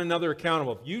hold one another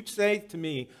accountable. If you say to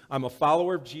me, I'm a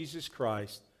follower of Jesus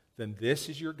Christ, then this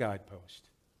is your guidepost.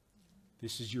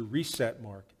 This is your reset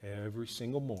mark every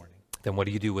single morning. Then what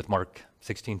do you do with Mark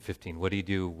 16:15? What do you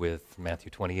do with Matthew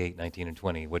 28:19 and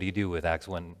 20? What do you do with Acts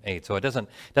 1:8? So it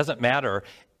doesn't matter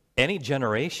any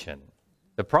generation.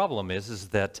 The problem is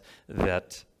that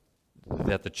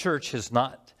the church has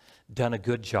not done a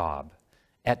good job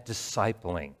at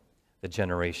discipling the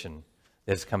generation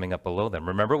that's coming up below them.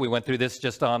 Remember, we went through this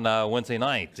just on Wednesday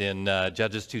night in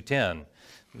Judges 2:10.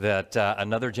 That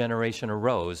another generation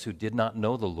arose who did not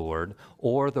know the Lord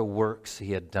or the works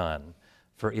he had done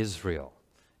for Israel.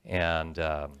 And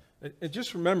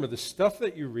just remember, the stuff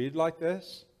that you read like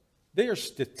this, they are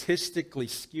statistically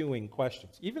skewing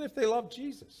questions, even if they love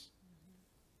Jesus.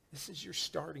 This is your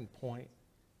starting point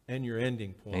and your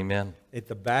ending point. Amen. At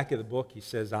the back of the book, he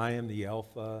says, I am the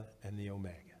Alpha and the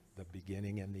Omega, the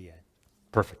beginning and the end.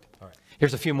 Perfect. All right.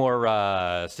 Here's a few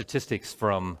more statistics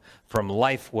from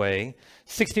Lifeway.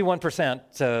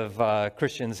 61% of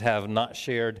Christians have not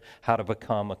shared how to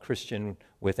become a Christian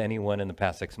with anyone in the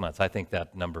past 6 months. I think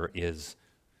that number is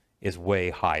way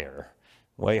higher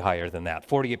than that.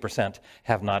 48%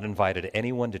 have not invited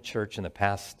anyone to church in the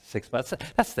past 6 months.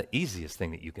 That's the easiest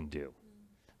thing that you can do.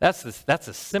 That's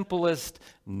the simplest,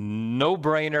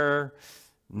 no-brainer.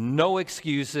 No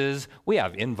excuses. We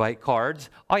have invite cards.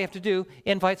 All you have to do,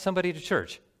 invite somebody to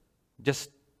church. Just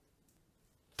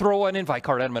throw an invite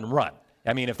card at them and run.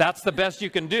 I mean, if that's the best you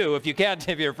can do, if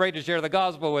you're afraid to share the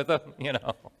gospel with them,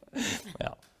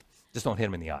 well, just don't hit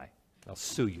them in the eye. They'll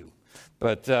sue you.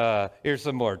 But here's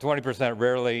some more. 20%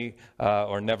 rarely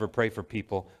or never pray for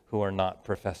people who are not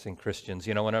professing Christians.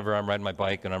 Whenever I'm riding my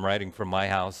bike and I'm riding from my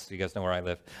house, you guys know where I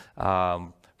live,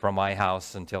 from my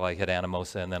house until I hit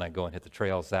Anamosa, and then I go and hit the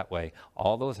trails that way.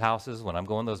 All those houses, when I'm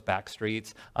going those back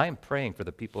streets, I am praying for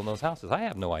the people in those houses. I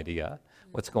have no idea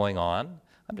what's going on.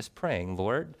 I'm just praying,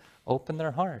 Lord, open their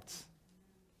hearts.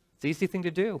 It's an easy thing to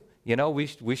do.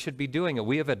 We should be doing it.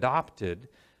 We have adopted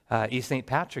East St.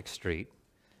 Patrick Street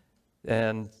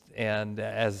and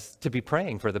as to be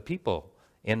praying for the people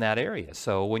in that area.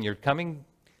 So when you're coming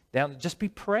down, just be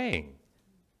praying.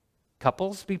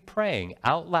 Couples, be praying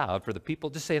out loud for the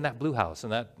people, just say in that blue house,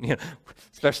 and that,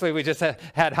 especially we just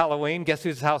had Halloween. Guess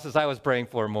whose houses I was praying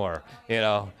for more?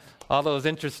 All those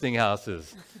interesting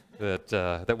houses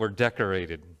that were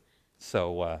decorated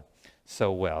so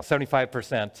well.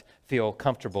 75% feel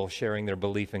comfortable sharing their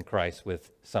belief in Christ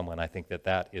with someone. I think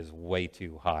that is way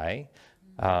too high,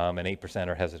 and 8%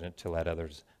 are hesitant to let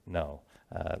others know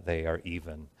they are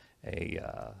even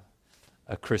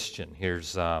a Christian.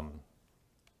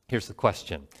 Here's the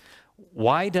question.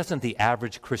 Why doesn't the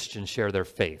average Christian share their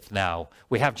faith? Now,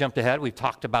 we have jumped ahead. We've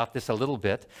talked about this a little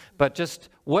bit. But just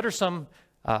what are some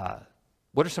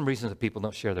reasons that people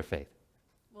don't share their faith?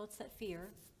 Well, it's that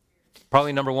fear.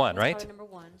 Probably number one, right? Probably number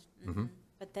one. Mm-hmm.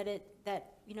 But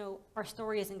that our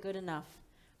story isn't good enough.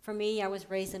 For me, I was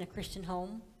raised in a Christian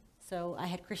home. So I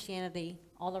had Christianity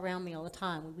all around me all the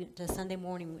time. We went to Sunday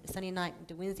morning, we went to Sunday night, we went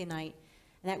to Wednesday night.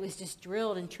 And that was just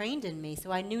drilled and trained in me.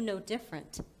 So I knew no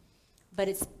different. But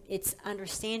it's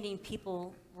understanding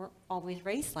people weren't always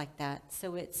raised like that.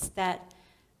 So it's that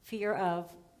fear of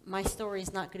my story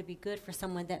is not going to be good for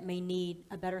someone that may need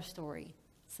a better story.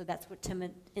 So that's what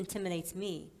intimidates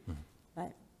me.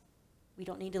 But we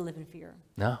don't need to live in fear.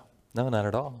 No, not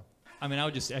at all. I mean, I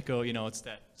would just echo, it's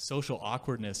that social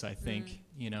awkwardness, I think,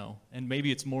 and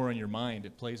maybe it's more in your mind.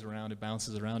 It plays around, it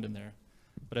bounces around in there.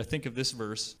 But I think of this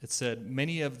verse. It said,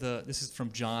 this is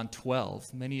from John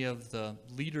 12, many of the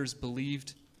leaders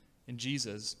believed in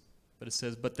Jesus, but it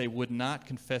says, but they would not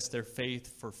confess their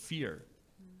faith for fear.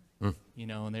 And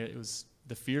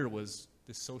the fear was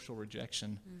this social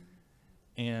rejection.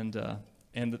 And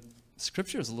the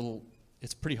scripture is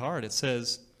it's pretty hard. It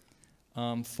says,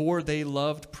 for they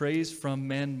loved praise from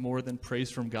men more than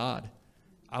praise from God.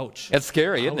 Ouch. It's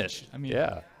scary, isn't it? I mean,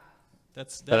 yeah.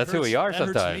 That's who we are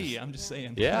sometimes. Hurts me, I'm just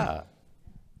saying. Yeah.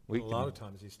 A lot of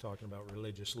times he's talking about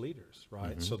religious leaders,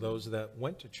 right? So those that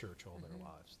went to church all their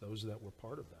lives, those that were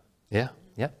part of that.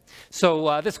 Yeah.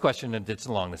 So this question, it's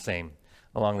along the same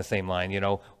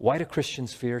line. Why do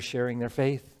Christians fear sharing their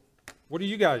faith? What do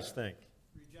you guys think?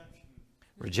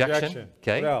 Rejection.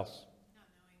 Okay. What else?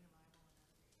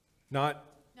 Not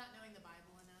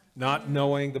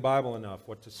knowing the Bible enough.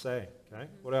 What to say. Okay.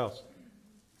 What else?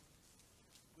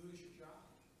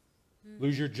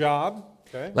 Lose your job.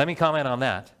 Okay. Let me comment on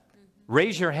that.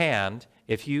 Raise your hand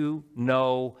if you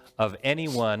know of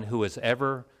anyone who has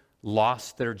ever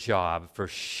lost their job for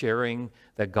sharing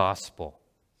the gospel.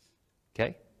 Okay?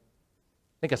 I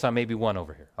think I saw maybe one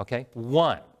over here. Okay?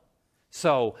 One.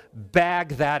 So bag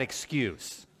that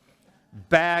excuse.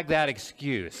 Bag that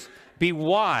excuse. Be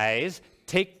wise.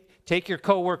 Take your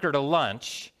coworker to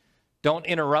lunch. Don't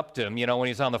interrupt him, when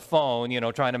he's on the phone,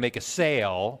 trying to make a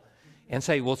sale. And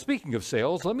say, well, speaking of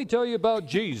sales, let me tell you about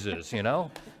Jesus,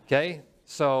 Okay?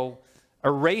 So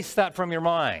erase that from your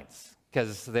minds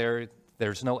because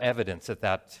there's no evidence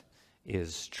that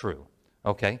is true.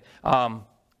 Okay?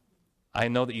 I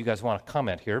know that you guys want to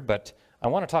comment here, but I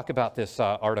want to talk about this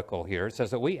article here. It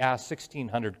says that we asked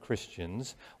 1,600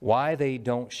 Christians why they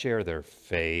don't share their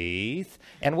faith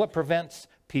and what prevents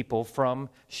people from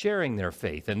sharing their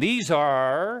faith. And these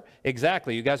are,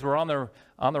 exactly, you guys were on the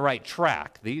right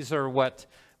track. These are what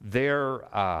their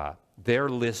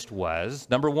list was.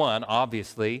 Number one,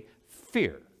 obviously,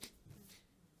 fear.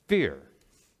 Fear.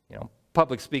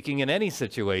 Public speaking in any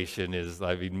situation is,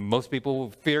 most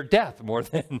people fear death more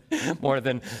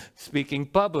than speaking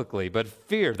publicly. But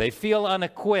fear, they feel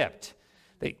unequipped.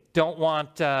 They don't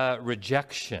want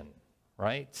rejection,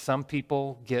 right? Some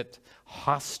people get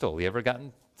hostile. You ever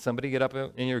gotten somebody get up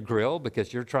in your grill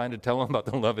because you're trying to tell them about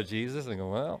the love of Jesus and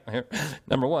go, well, here,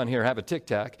 number one, here, have a Tic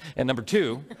Tac. And number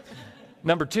two,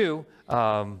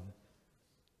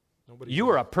 you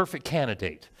are a perfect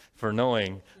candidate for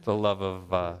knowing the love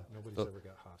of Nobody's ever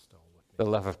got hostile with me. The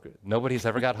love of nobody's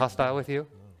ever got hostile with you?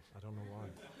 No, I don't know why.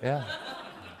 Yeah.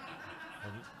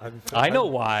 I know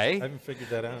why. I haven't figured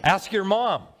that out. Ask your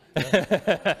mom.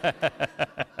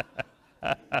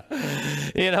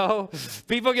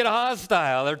 People get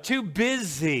hostile. They're too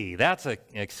busy. That's an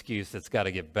excuse that's got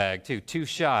to get bagged too. Too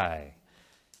shy.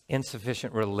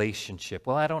 Insufficient relationship.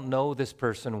 Well, I don't know this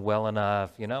person well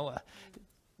enough.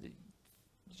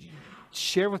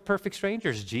 Share with perfect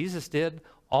strangers. Jesus did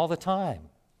all the time.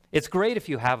 It's great if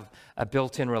you have a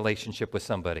built-in relationship with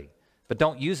somebody, but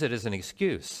don't use it as an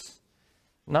excuse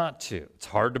not to. It's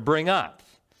hard to bring up.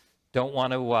 Don't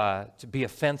want to be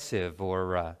offensive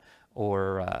or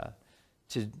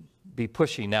to be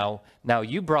pushy. Now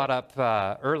you brought up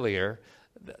earlier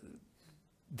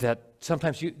that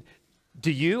sometimes you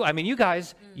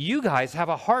guys have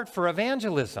a heart for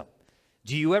evangelism.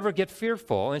 Do you ever get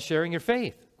fearful in sharing your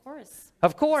faith? Of course.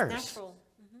 Of course. It's natural.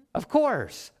 Of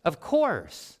course. Of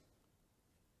course.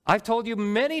 I've told you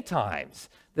many times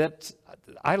that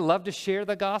I love to share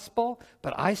the gospel,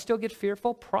 but I still get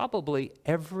fearful probably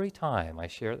every time I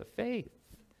share the faith.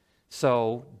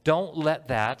 So don't let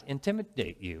that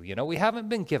intimidate you. We haven't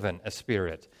been given a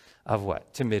spirit of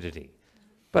what? Timidity,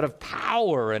 but of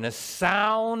power and a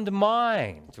sound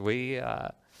mind. We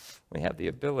have the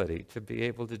ability to be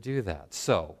able to do that.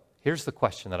 So here's the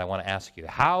question that I want to ask you.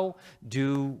 How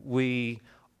do we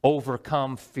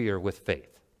overcome fear with faith?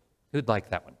 Who'd like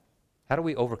that one? How do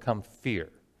we overcome fear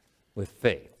with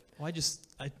faith? Well, it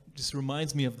just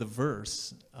reminds me of the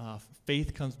verse,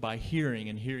 faith comes by hearing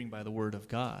and hearing by the word of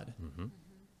God. Mm-hmm.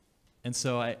 And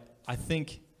so I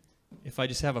think if I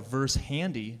just have a verse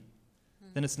handy,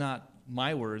 then it's not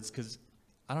my words because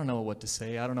I don't know what to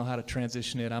say. I don't know how to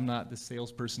transition it. I'm not the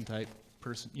salesperson type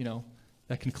person,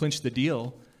 that can clinch the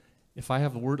deal. If I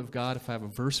have the word of God, if I have a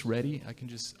verse ready, I can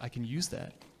use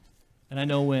that. And I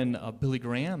know when Billy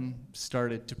Graham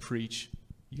started to preach,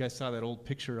 you guys saw that old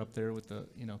picture up there with the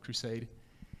crusade.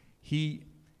 He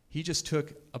just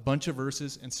took a bunch of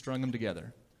verses and strung them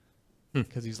together.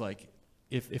 Because he's like,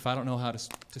 if I don't know how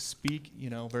to speak,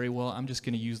 very well, I'm just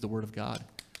going to use the Word of God.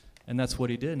 And that's what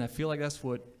he did. And I feel like that's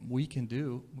what we can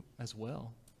do as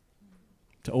well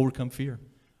to overcome fear.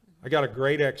 I got a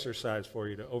great exercise for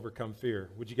you to overcome fear.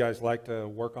 Would you guys like to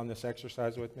work on this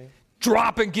exercise with me?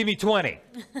 Drop and give me 20.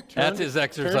 That's his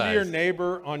exercise. Turn to your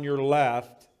neighbor on your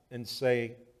left and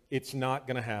say, it's not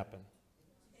going to happen.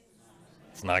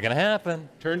 It's not going to happen.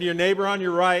 Turn to your neighbor on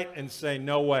your right and say,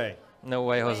 no way. No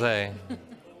way, Jose.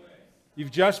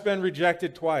 You've just been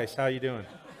rejected twice. How you doing?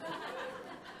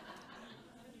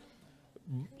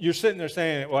 You're sitting there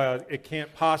saying, well, it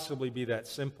can't possibly be that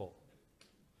simple.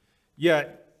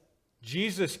 Yet,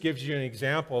 Jesus gives you an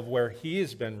example of where he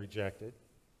has been rejected,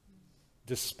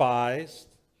 despised.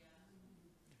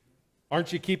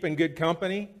 Aren't you keeping good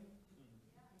company?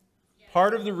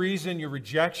 Part of the reason your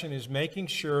rejection is making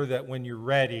sure that when you're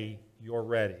ready, you're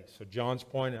ready. So John's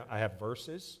point, I have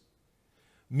verses.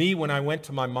 Me, when I went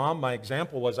to my mom, my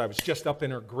example was I was just up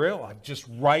in her grill. I'm just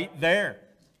right there.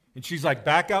 And she's like,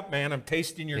 back up, man. I'm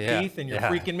tasting your teeth and you're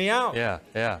freaking me out.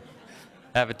 Yeah.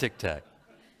 Have a Tic Tac.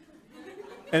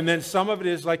 And then some of it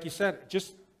is, like you said,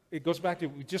 it goes back to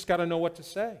we just got to know what to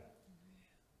say.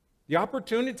 The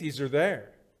opportunities are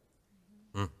there.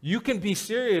 You can be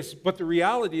serious, but the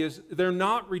reality is they're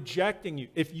not rejecting you.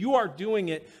 If you are doing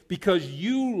it because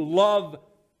you love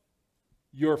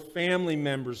your family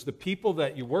members, the people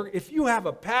that you work, if you have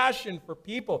a passion for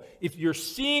people, if you're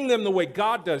seeing them the way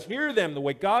God does, hear them the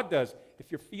way God does,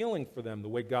 if you're feeling for them the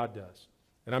way God does.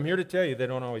 And I'm here to tell you, they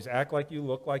don't always act like you,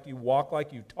 look like you, walk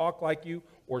like you, talk like you,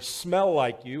 or smell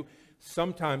like you.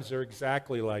 Sometimes they're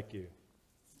exactly like you.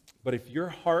 But if your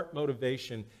heart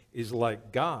motivation is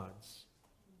like God's,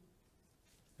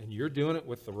 and you're doing it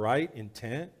with the right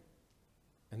intent,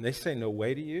 and they say no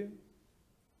way to you,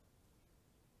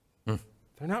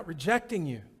 they're not rejecting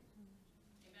you.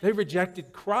 They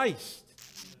rejected Christ.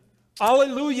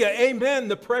 Hallelujah. Amen.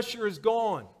 The pressure is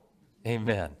gone.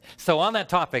 Amen. So on that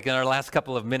topic, in our last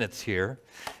couple of minutes here,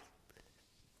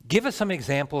 give us some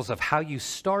examples of how you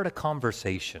start a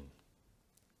conversation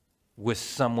with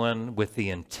someone with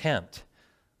the intent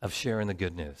of sharing the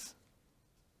good news.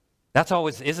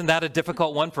 Isn't that a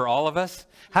difficult one for all of us?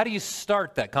 How do you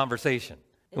start that conversation?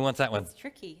 Who wants that one? It's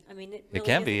tricky. I mean, it really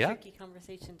can is be, a yeah. tricky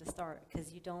conversation to start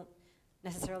because you don't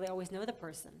necessarily always know the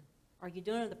person, or you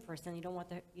do know the person. You don't want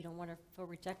to feel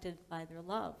rejected by their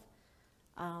love.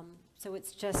 So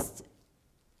it's just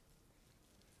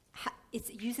it's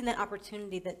using that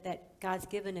opportunity that God's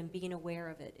given and being aware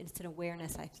of it. It's an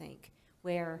awareness, I think,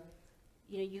 where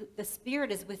the Spirit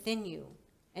is within you,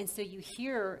 and so you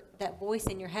hear that voice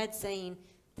in your head saying,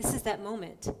 "This is that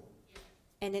moment,"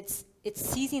 and it's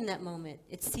seizing that moment.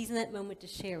 It's seizing that moment to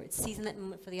share. It's seizing that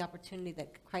moment for the opportunity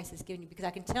that Christ has given you. Because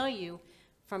I can tell you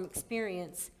from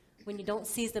experience, when you don't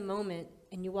seize the moment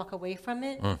and you walk away from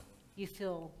it, you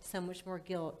feel so much more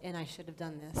guilt, and I should have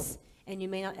done this. And you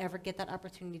may not ever get that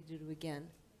opportunity to do it again.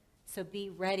 So be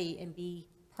ready and be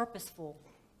purposeful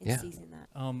in seizing that.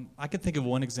 I can think of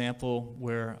one example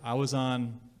where I was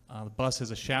on the bus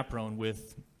as a chaperone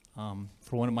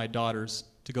for one of my daughters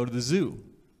to go to the zoo.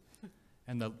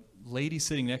 And the lady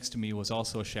sitting next to me was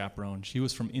also a chaperone. She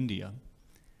was from India.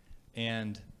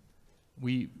 And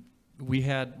we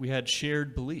had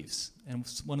shared beliefs. And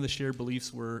one of the shared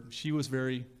beliefs were she was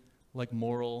very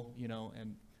moral,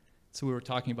 and so we were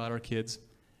talking about our kids,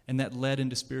 and that led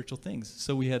into spiritual things.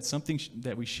 So we had something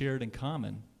that we shared in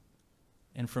common,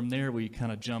 and from there we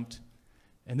kind of jumped,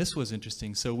 and this was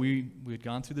interesting. So we had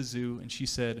gone through the zoo, and she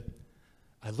said,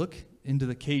 I look into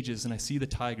the cages and I see the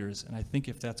tigers, and I think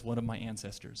if that's one of my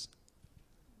ancestors.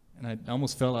 And I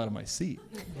almost fell out of my seat.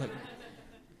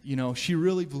 She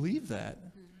really believed that.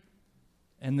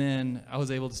 And then I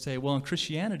was able to say, well, in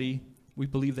Christianity, we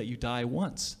believe that you die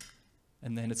once,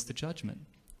 and then it's the judgment.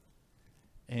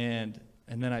 And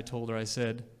then I told her, I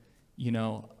said,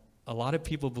 a lot of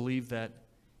people believe that,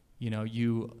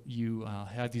 you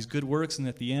have these good works, and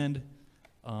at the end,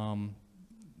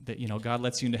 that, God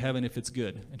lets you into heaven if it's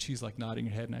good. And she's like nodding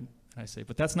her head, and I say,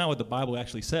 but that's not what the Bible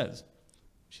actually says.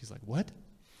 She's like, what?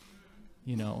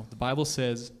 The Bible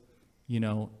says,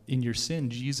 in your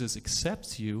sin, Jesus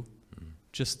accepts you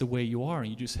just the way you are, and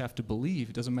you just have to believe.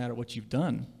 It doesn't matter what you've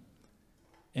done.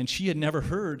 And she had never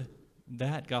heard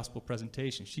that gospel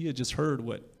presentation. She had just heard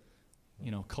what,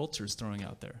 culture's throwing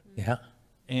out there. Yeah.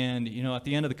 And, at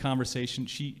the end of the conversation,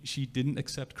 she didn't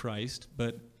accept Christ,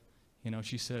 but,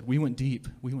 she said, we went deep.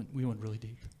 We went really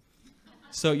deep.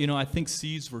 So, I think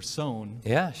seeds were sown.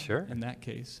 Yeah, sure. In that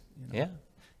case. Yeah.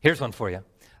 Here's one for you.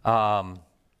 How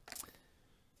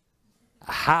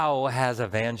How has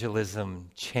evangelism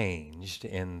changed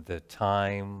in the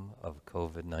time of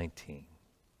COVID-19?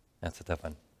 That's a tough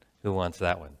one. Who wants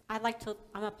that one? I'm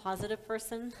a positive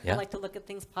person. Yeah. I like to look at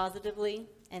things positively.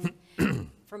 And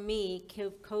for me,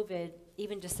 COVID,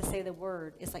 even just to say the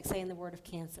word, is like saying the word of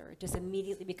cancer. It just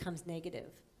immediately becomes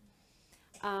negative.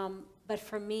 But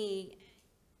for me,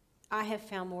 I have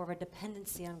found more of a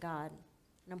dependency on God,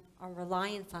 and a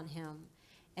reliance on Him.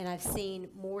 And I've seen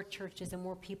more churches and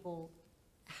more people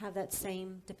have that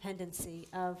same dependency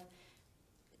of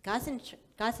God's in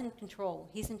control.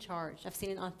 He's in charge. I've seen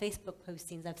it on Facebook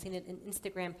postings. I've seen it in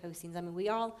Instagram postings. I mean, we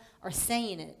all are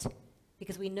saying it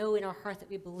because we know in our heart that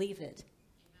we believe it.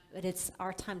 But it's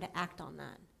our time to act on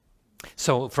that.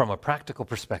 So from a practical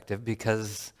perspective,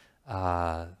 because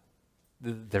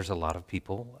there's a lot of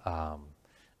people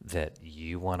that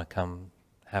you want to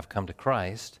have come to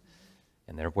Christ,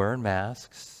 and they're wearing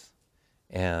masks,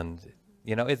 and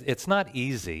you know, it's not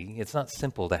easy. It's not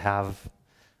simple to have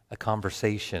a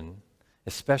conversation,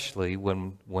 especially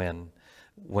when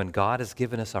God has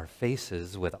given us our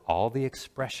faces with all the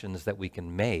expressions that we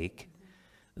can make,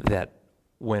 that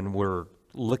when we're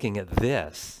looking at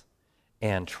this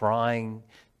and trying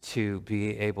to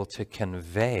be able to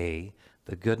convey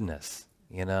the goodness,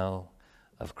 you know,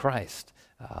 of Christ,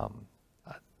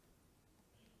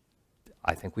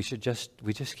 I think we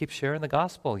just keep sharing the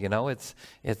gospel. You know, it's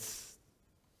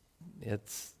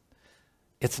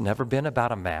never been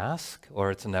about a mask, or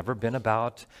it's never been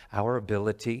about our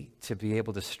ability to be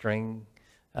able to string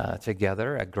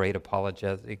together a great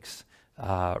apologetics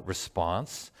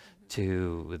response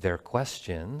to their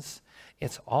questions.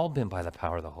 It's all been by the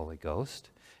power of the Holy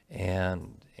Ghost,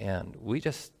 and we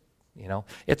just, you know,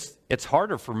 it's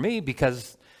harder for me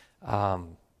because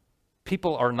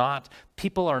people are not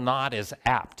as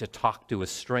apt to talk to a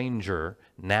stranger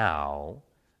now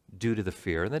due to the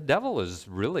fear. And the devil has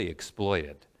really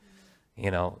exploited,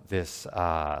 you know, this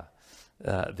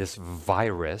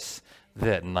virus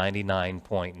that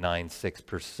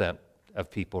 99.96% of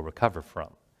people recover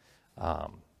from.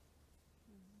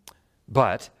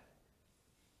 But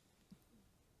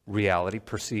reality,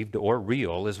 perceived or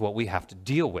real, is what we have to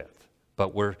deal with.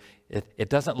 But it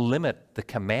doesn't limit the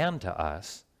command to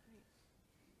us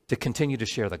to continue to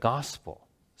share the gospel.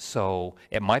 So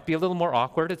it might be a little more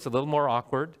awkward. It's a little more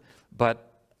awkward,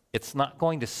 but it's not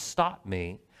going to stop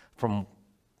me from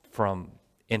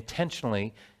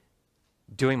intentionally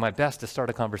doing my best to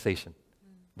start a conversation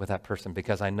with that person,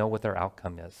 because I know what their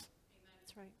outcome is.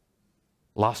 That's right.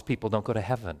 Lost people don't go to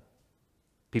heaven.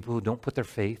 People who don't put their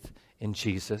faith in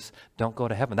Jesus don't go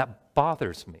to heaven. That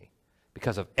bothers me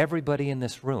because of everybody in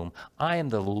this room. I am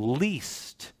the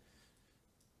least.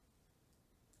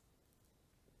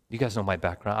 You guys know my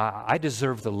background. I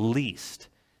deserve the least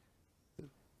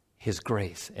His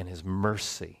grace and His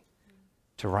mercy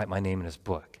to write my name in His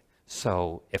book.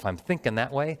 So if I'm thinking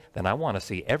that way, then I want to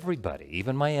see everybody,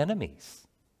 even my enemies,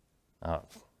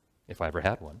 if I ever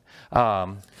had one,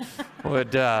 I'd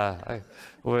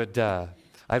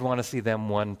want to see them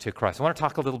won to Christ. I want to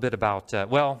talk a little bit about,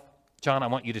 well, John, I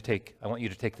want you to take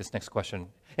this next question.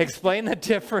 Explain the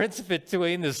difference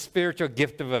between the spiritual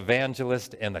gift of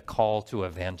evangelist and the call to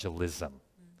evangelism.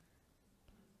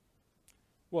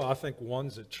 Well, I think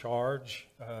one's a charge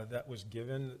that was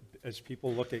given as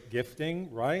people look at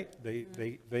gifting, right?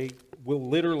 They will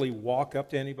literally walk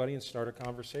up to anybody and start a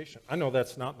conversation. I know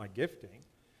that's not my gifting.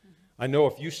 I know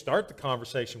if you start the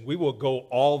conversation, we will go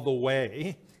all the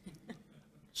way.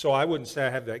 So I wouldn't say I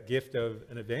have that gift of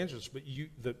an evangelist, but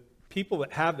the people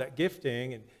that have that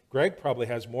gifting, and Greg probably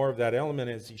has more of that element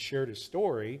as he shared his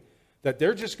story, that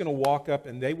they're just going to walk up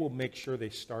and they will make sure they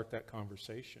start that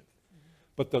conversation.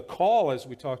 But the call, as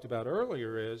we talked about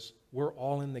earlier, is we're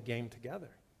all in the game together.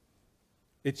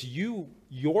 It's you.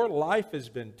 Your life has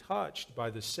been touched by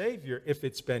the Savior. If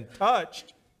it's been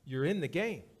touched, you're in the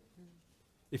game.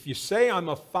 If you say, I'm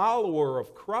a follower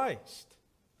of Christ,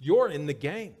 you're in the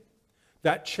game.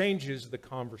 That changes the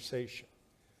conversation.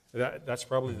 That's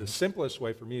probably the simplest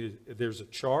way for me to, there's a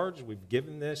charge, we've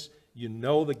given this, you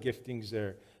know the gifting's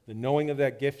there. The knowing of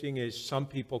that gifting is some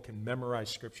people can memorize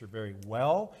Scripture very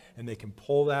well, and they can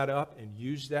pull that up and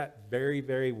use that very,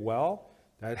 very well.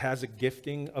 That has a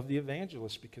gifting of the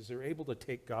evangelist because they're able to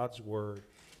take God's Word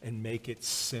and make it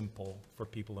simple for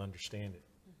people to understand it.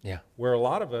 Yeah. Where a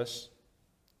lot of us,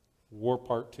 we're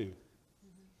part two.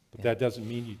 But that doesn't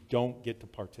mean you don't get to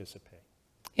participate.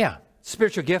 Yeah.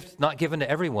 Spiritual gift not given to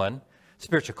everyone.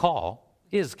 Spiritual call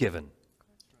is given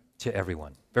to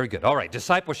everyone. Very good. All right,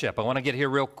 discipleship. I want to get here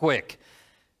real quick.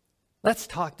 Let's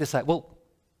talk Well,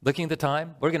 looking at the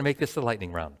time, we're going to make this the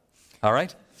lightning round. All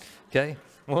right? Okay?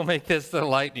 We'll make this the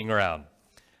lightning round.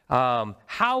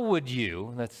 How would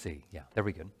you, let's see, yeah, there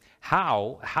we go.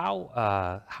 How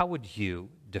would you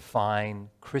define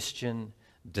Christian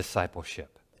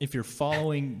discipleship? If you're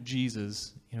following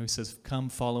Jesus, he says, come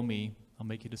follow me, I'll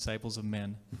make you disciples of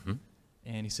men. Mm-hmm.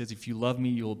 And he says, if you love me,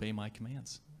 you'll obey my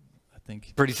commands. I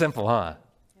think. Pretty simple, huh?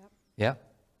 Yep. Yeah.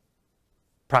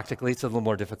 Practically, it's a little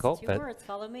more difficult. It's 2 words,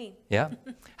 follow me. Yeah.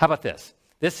 How about this?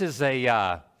 This is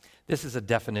a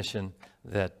definition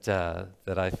that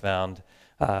I found.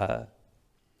 A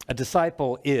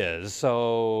disciple is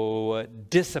so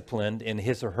disciplined in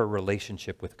his or her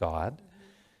relationship with God.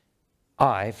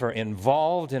 For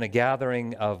involved in a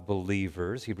gathering of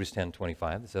believers, Hebrews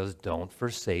 10:25, it says, don't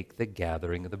forsake the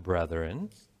gathering of the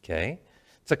brethren. Okay?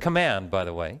 It's a command, by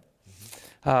the way.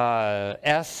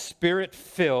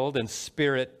 Spirit-filled and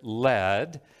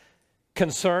Spirit-led,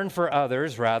 concern for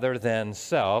others rather than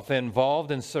self,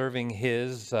 involved in serving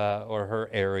his or her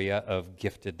area of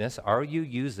giftedness. Are you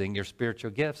using your spiritual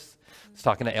gifts? I was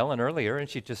talking to Ellen earlier, and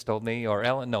she just told me,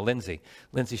 Lindsay.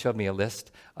 Lindsay showed me a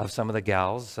list of some of the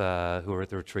gals who were at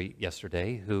the retreat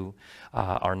yesterday who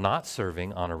are not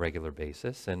serving on a regular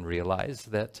basis and realize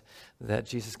that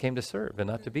Jesus came to serve and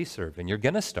not to be served. And you're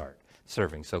going to start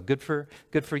serving. So good for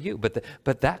you.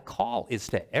 But that call is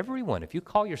to everyone. If you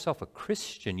call yourself a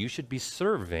Christian, you should be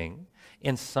serving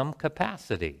in some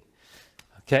capacity.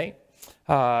 Okay?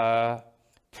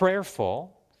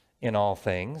 Prayerful in all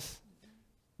things.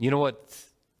 You know what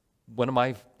one of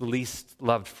my least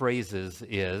loved phrases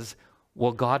is,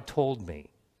 well, God told me.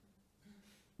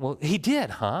 Well, he did,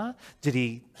 huh? Did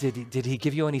he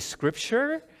give you any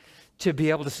scripture to be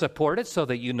able to support it so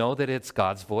that you know that it's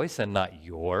God's voice and not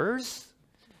yours?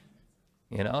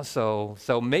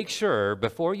 So make sure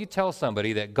before you tell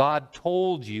somebody that God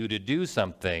told you to do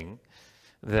something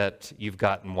that you've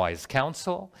gotten wise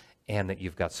counsel and that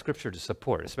you've got scripture to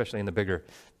support, especially in the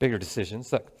bigger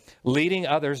decisions. Look, leading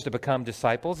others to become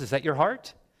disciples, is that your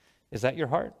heart? Is that your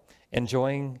heart?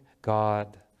 Enjoying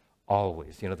God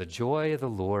always. The joy of the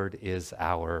Lord is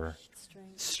our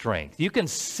strength. You can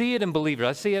see it in believers.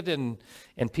 I see it in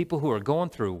people who are going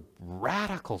through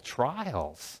radical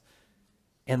trials,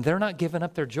 and they're not giving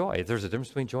up their joy. There's a difference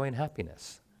between joy and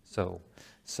happiness. So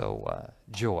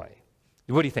joy.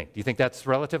 What do you think? Do you think that's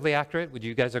relatively accurate? Would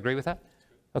you guys agree with that?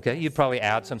 Okay, you'd probably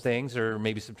add some things or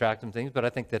maybe subtract some things, but I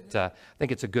think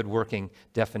it's a good working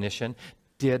definition.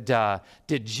 Did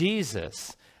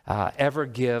Jesus ever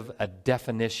give a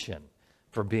definition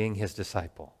for being his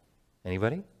disciple?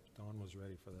 Anybody? Dawn was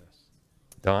ready for this.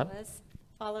 Dawn?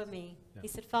 Follow me. Yeah. He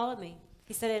said, follow me.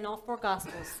 He said in all 4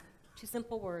 Gospels, 2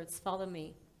 simple words, follow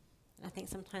me. And I think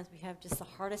sometimes we have just the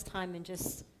hardest time in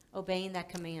just obeying that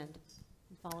command.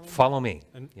 Follow me.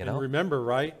 And remember,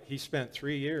 right, he spent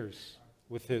 3 years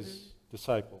with his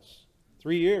disciples.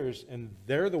 3 years, and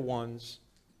they're the ones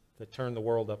that turn the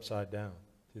world upside down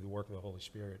through the work of the Holy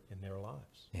Spirit in their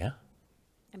lives. Yeah.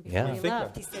 And before he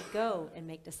left, he said, go and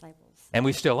make disciples. And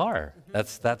we still are.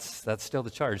 Mm-hmm. That's still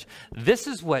the charge. This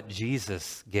is what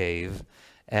Jesus gave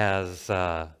as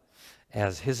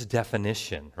his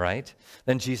definition, right?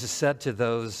 Then Jesus said to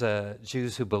those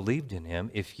Jews who believed in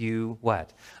him, if you,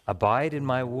 abide in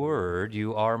my word,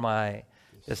 you are my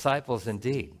disciples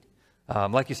indeed.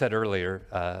 Like you said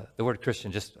earlier, the word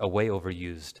Christian, just a way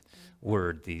overused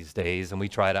word these days. And we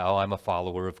try to, I'm a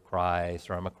follower of Christ,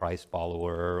 or I'm a Christ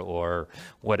follower, or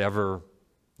whatever,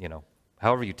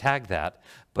 however you tag that.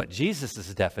 But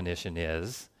Jesus' definition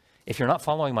is, if you're not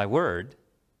following my word,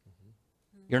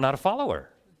 you're not a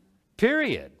follower.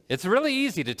 Period. It's really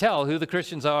easy to tell who the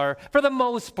Christians are for the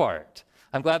most part.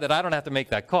 I'm glad that I don't have to make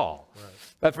that call. Right.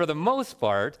 But for the most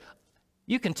part,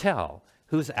 you can tell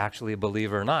who's actually a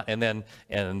believer or not. And then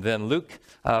Luke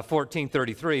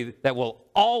 14:33, that will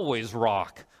always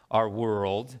rock our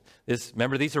world.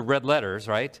 Remember, these are red letters,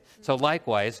 right? So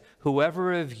likewise,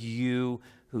 whoever of you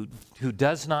who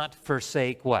does not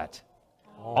forsake what?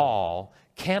 All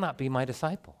cannot be my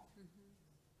disciple.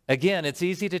 Again, it's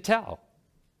easy to tell.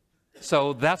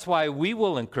 So that's why we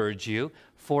will encourage you,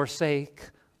 forsake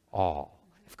all.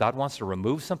 If God wants to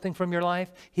remove something from your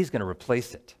life, he's going to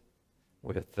replace it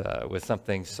with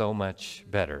something so much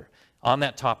better. On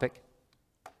that topic,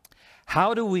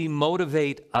 how do we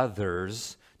motivate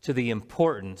others to the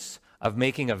importance of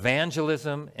making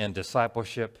evangelism and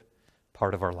discipleship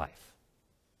part of our life?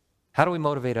 How do we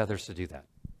motivate others to do that?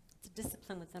 It's a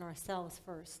discipline within ourselves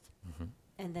first,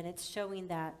 and then it's showing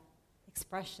that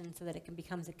expression so that it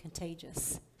becomes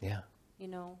contagious. Yeah.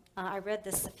 I read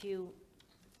this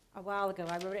a while ago.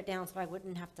 I wrote it down so I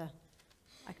wouldn't have to.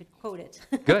 I could quote it.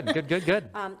 Good.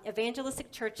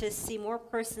 Evangelistic churches see more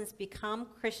persons become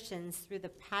Christians through the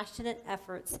passionate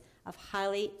efforts of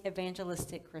highly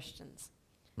evangelistic Christians.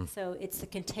 So it's the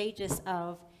contagious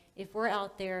of, if we're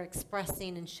out there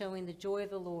expressing and showing the joy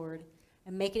of the Lord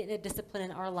and making it a discipline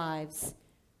in our lives,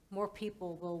 more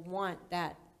people will want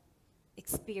that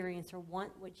experience or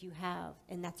want what you have,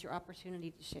 and that's your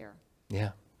opportunity to share.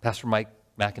 Yeah. Pastor Mike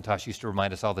McIntosh used to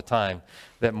remind us all the time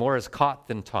that more is caught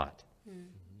than taught.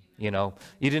 You know,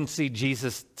 you didn't see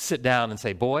Jesus sit down and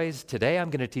say, boys, today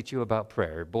I'm going to teach you about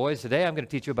prayer. Boys, today I'm going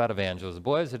to teach you about evangelism.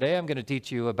 Boys, today I'm going to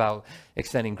teach you about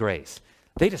extending grace.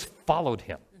 They just followed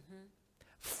him.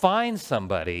 Find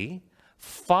somebody,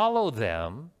 follow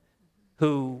them,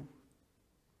 who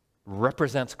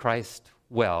represents Christ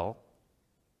well,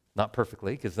 not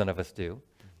perfectly, because none of us do.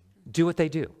 Do what they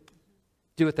do.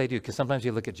 Do what they do, because sometimes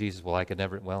you look at Jesus, well, I could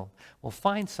never, well,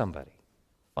 find somebody.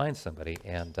 Find somebody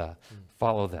and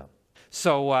follow them.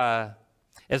 So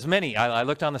as many, I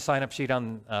looked on the sign-up sheet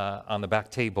on the back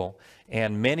table,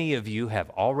 and many of you have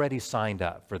already signed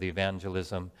up for the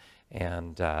evangelism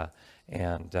and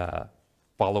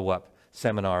follow-up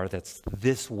seminar that's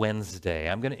this Wednesday.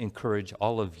 I'm going to encourage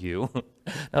all of you,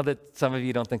 now that some of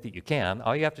you don't think that you can,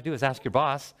 all you have to do is ask your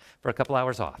boss for a couple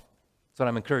hours off. That's what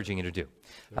I'm encouraging you to do.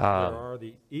 There are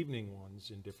the evening ones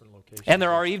in different locations. And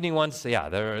there are evening ones, yeah,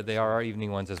 there are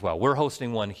evening ones as well. We're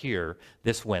hosting one here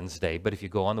this Wednesday, but if you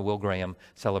go on the Will Graham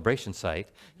celebration site,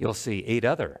 you'll see 8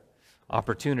 other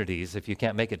opportunities if you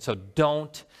can't make it. So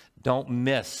don't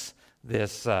miss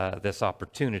this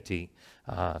opportunity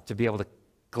to be able to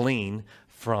glean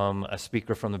from a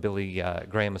speaker from the Billy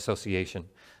Graham Association.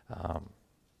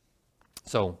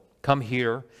 So come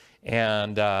here,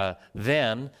 and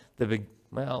then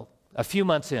a few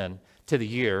months in to the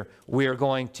year, we are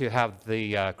going to have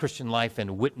the Christian Life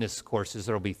and Witness courses.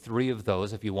 There will be 3 of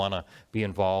those if you want to be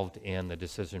involved in the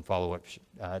decision follow-up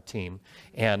team.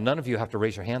 And none of you have to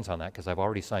raise your hands on that because I've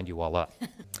already signed you all up.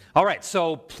 All right,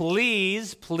 so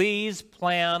please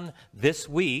plan this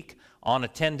week on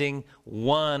attending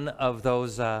one of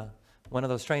those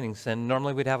trainings. And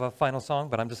normally we'd have a final song,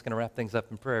 but I'm just going to wrap things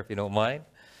up in prayer if you don't mind.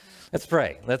 Let's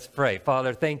pray. Let's pray.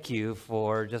 Father, thank you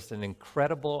for just an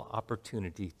incredible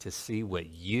opportunity to see what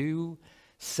you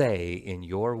say in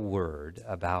your word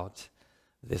about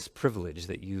this privilege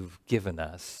that you've given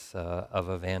us of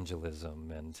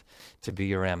evangelism, and to be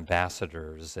your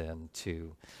ambassadors and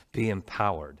to be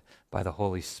empowered by the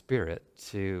Holy Spirit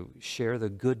to share the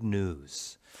good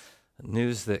news,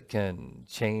 news that can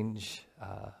change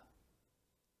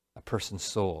a person's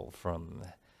soul from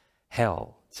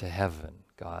hell to heaven.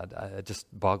 God, it just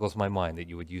boggles my mind that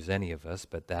you would use any of us,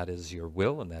 but that is your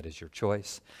will and that is your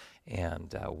choice.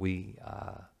 And we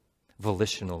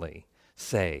volitionally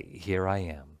say, here I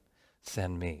am,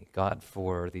 send me. God,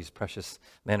 for these precious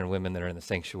men and women that are in the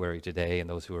sanctuary today, and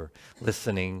those who are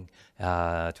listening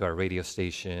to our radio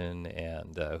station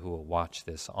and who will watch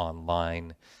this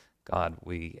online, God,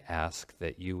 we ask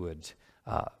that you would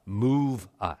move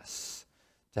us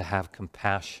to have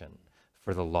compassion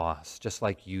for the lost, just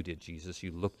like you did, Jesus.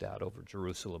 You looked out over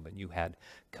Jerusalem and you had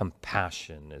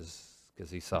compassion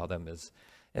because you saw them as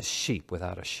sheep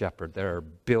without a shepherd. There are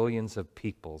billions of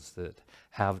peoples that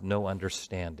have no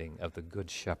understanding of the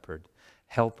good shepherd.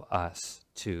 Help us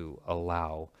to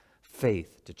allow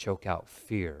faith to choke out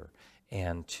fear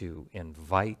and to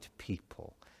invite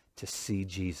people to see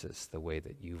Jesus the way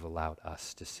that you've allowed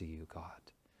us to see you,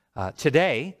 God.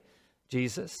 Today,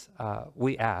 Jesus,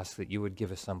 we ask that you would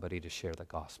give us somebody to share the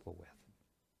gospel with.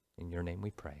 In your name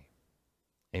we pray.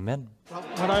 Amen. Well,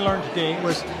 what I learned today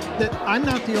was that I'm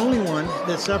not the only one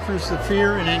that suffers the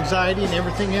fear and anxiety and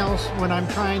everything else when I'm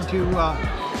trying to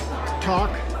talk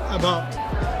about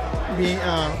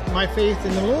my faith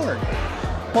in the Lord.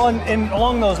 Well, and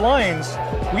along those lines,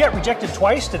 we got rejected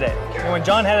twice today. And when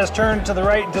John had us turn to the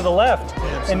right and to the left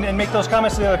and make those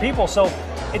comments to the other people. So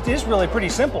it is really pretty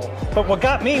simple. But what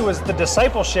got me was the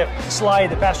discipleship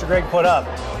slide that Pastor Greg put up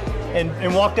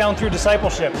and walk down through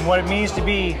discipleship and what it means to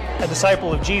be a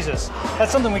disciple of Jesus.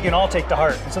 That's something we can all take to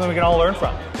heart. It's something we can all learn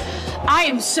from. I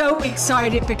am so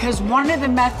excited because one of the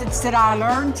methods that I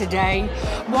learned today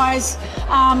was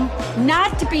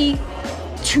not to be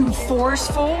too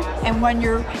forceful and when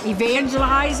you're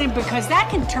evangelizing, because that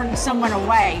can turn someone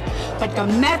away. But the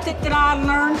method that I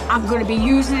learned, I'm going to be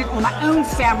using it with my own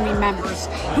family members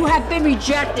who have been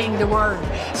rejecting the word.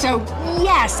 So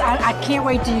yes, I can't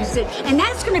wait to use it. And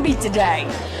that's going to be today.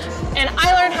 And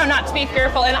I learned how not to be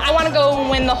fearful, and I want to go and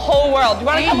win the whole world. You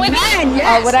want to come with me?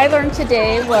 Yes. What I learned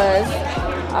today was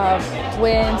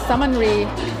when someone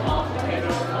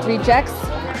rejects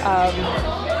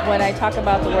when I talk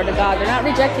about the Word of God, they're not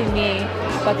rejecting me,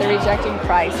 but they're rejecting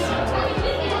Christ.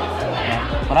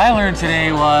 What I learned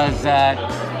today was that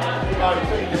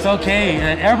it's okay.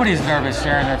 Everybody's nervous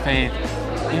sharing their faith.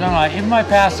 Even my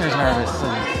pastor's nervous.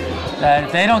 That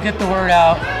if they don't get the word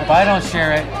out, if I don't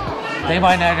share it, they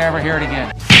might not ever hear it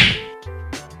again.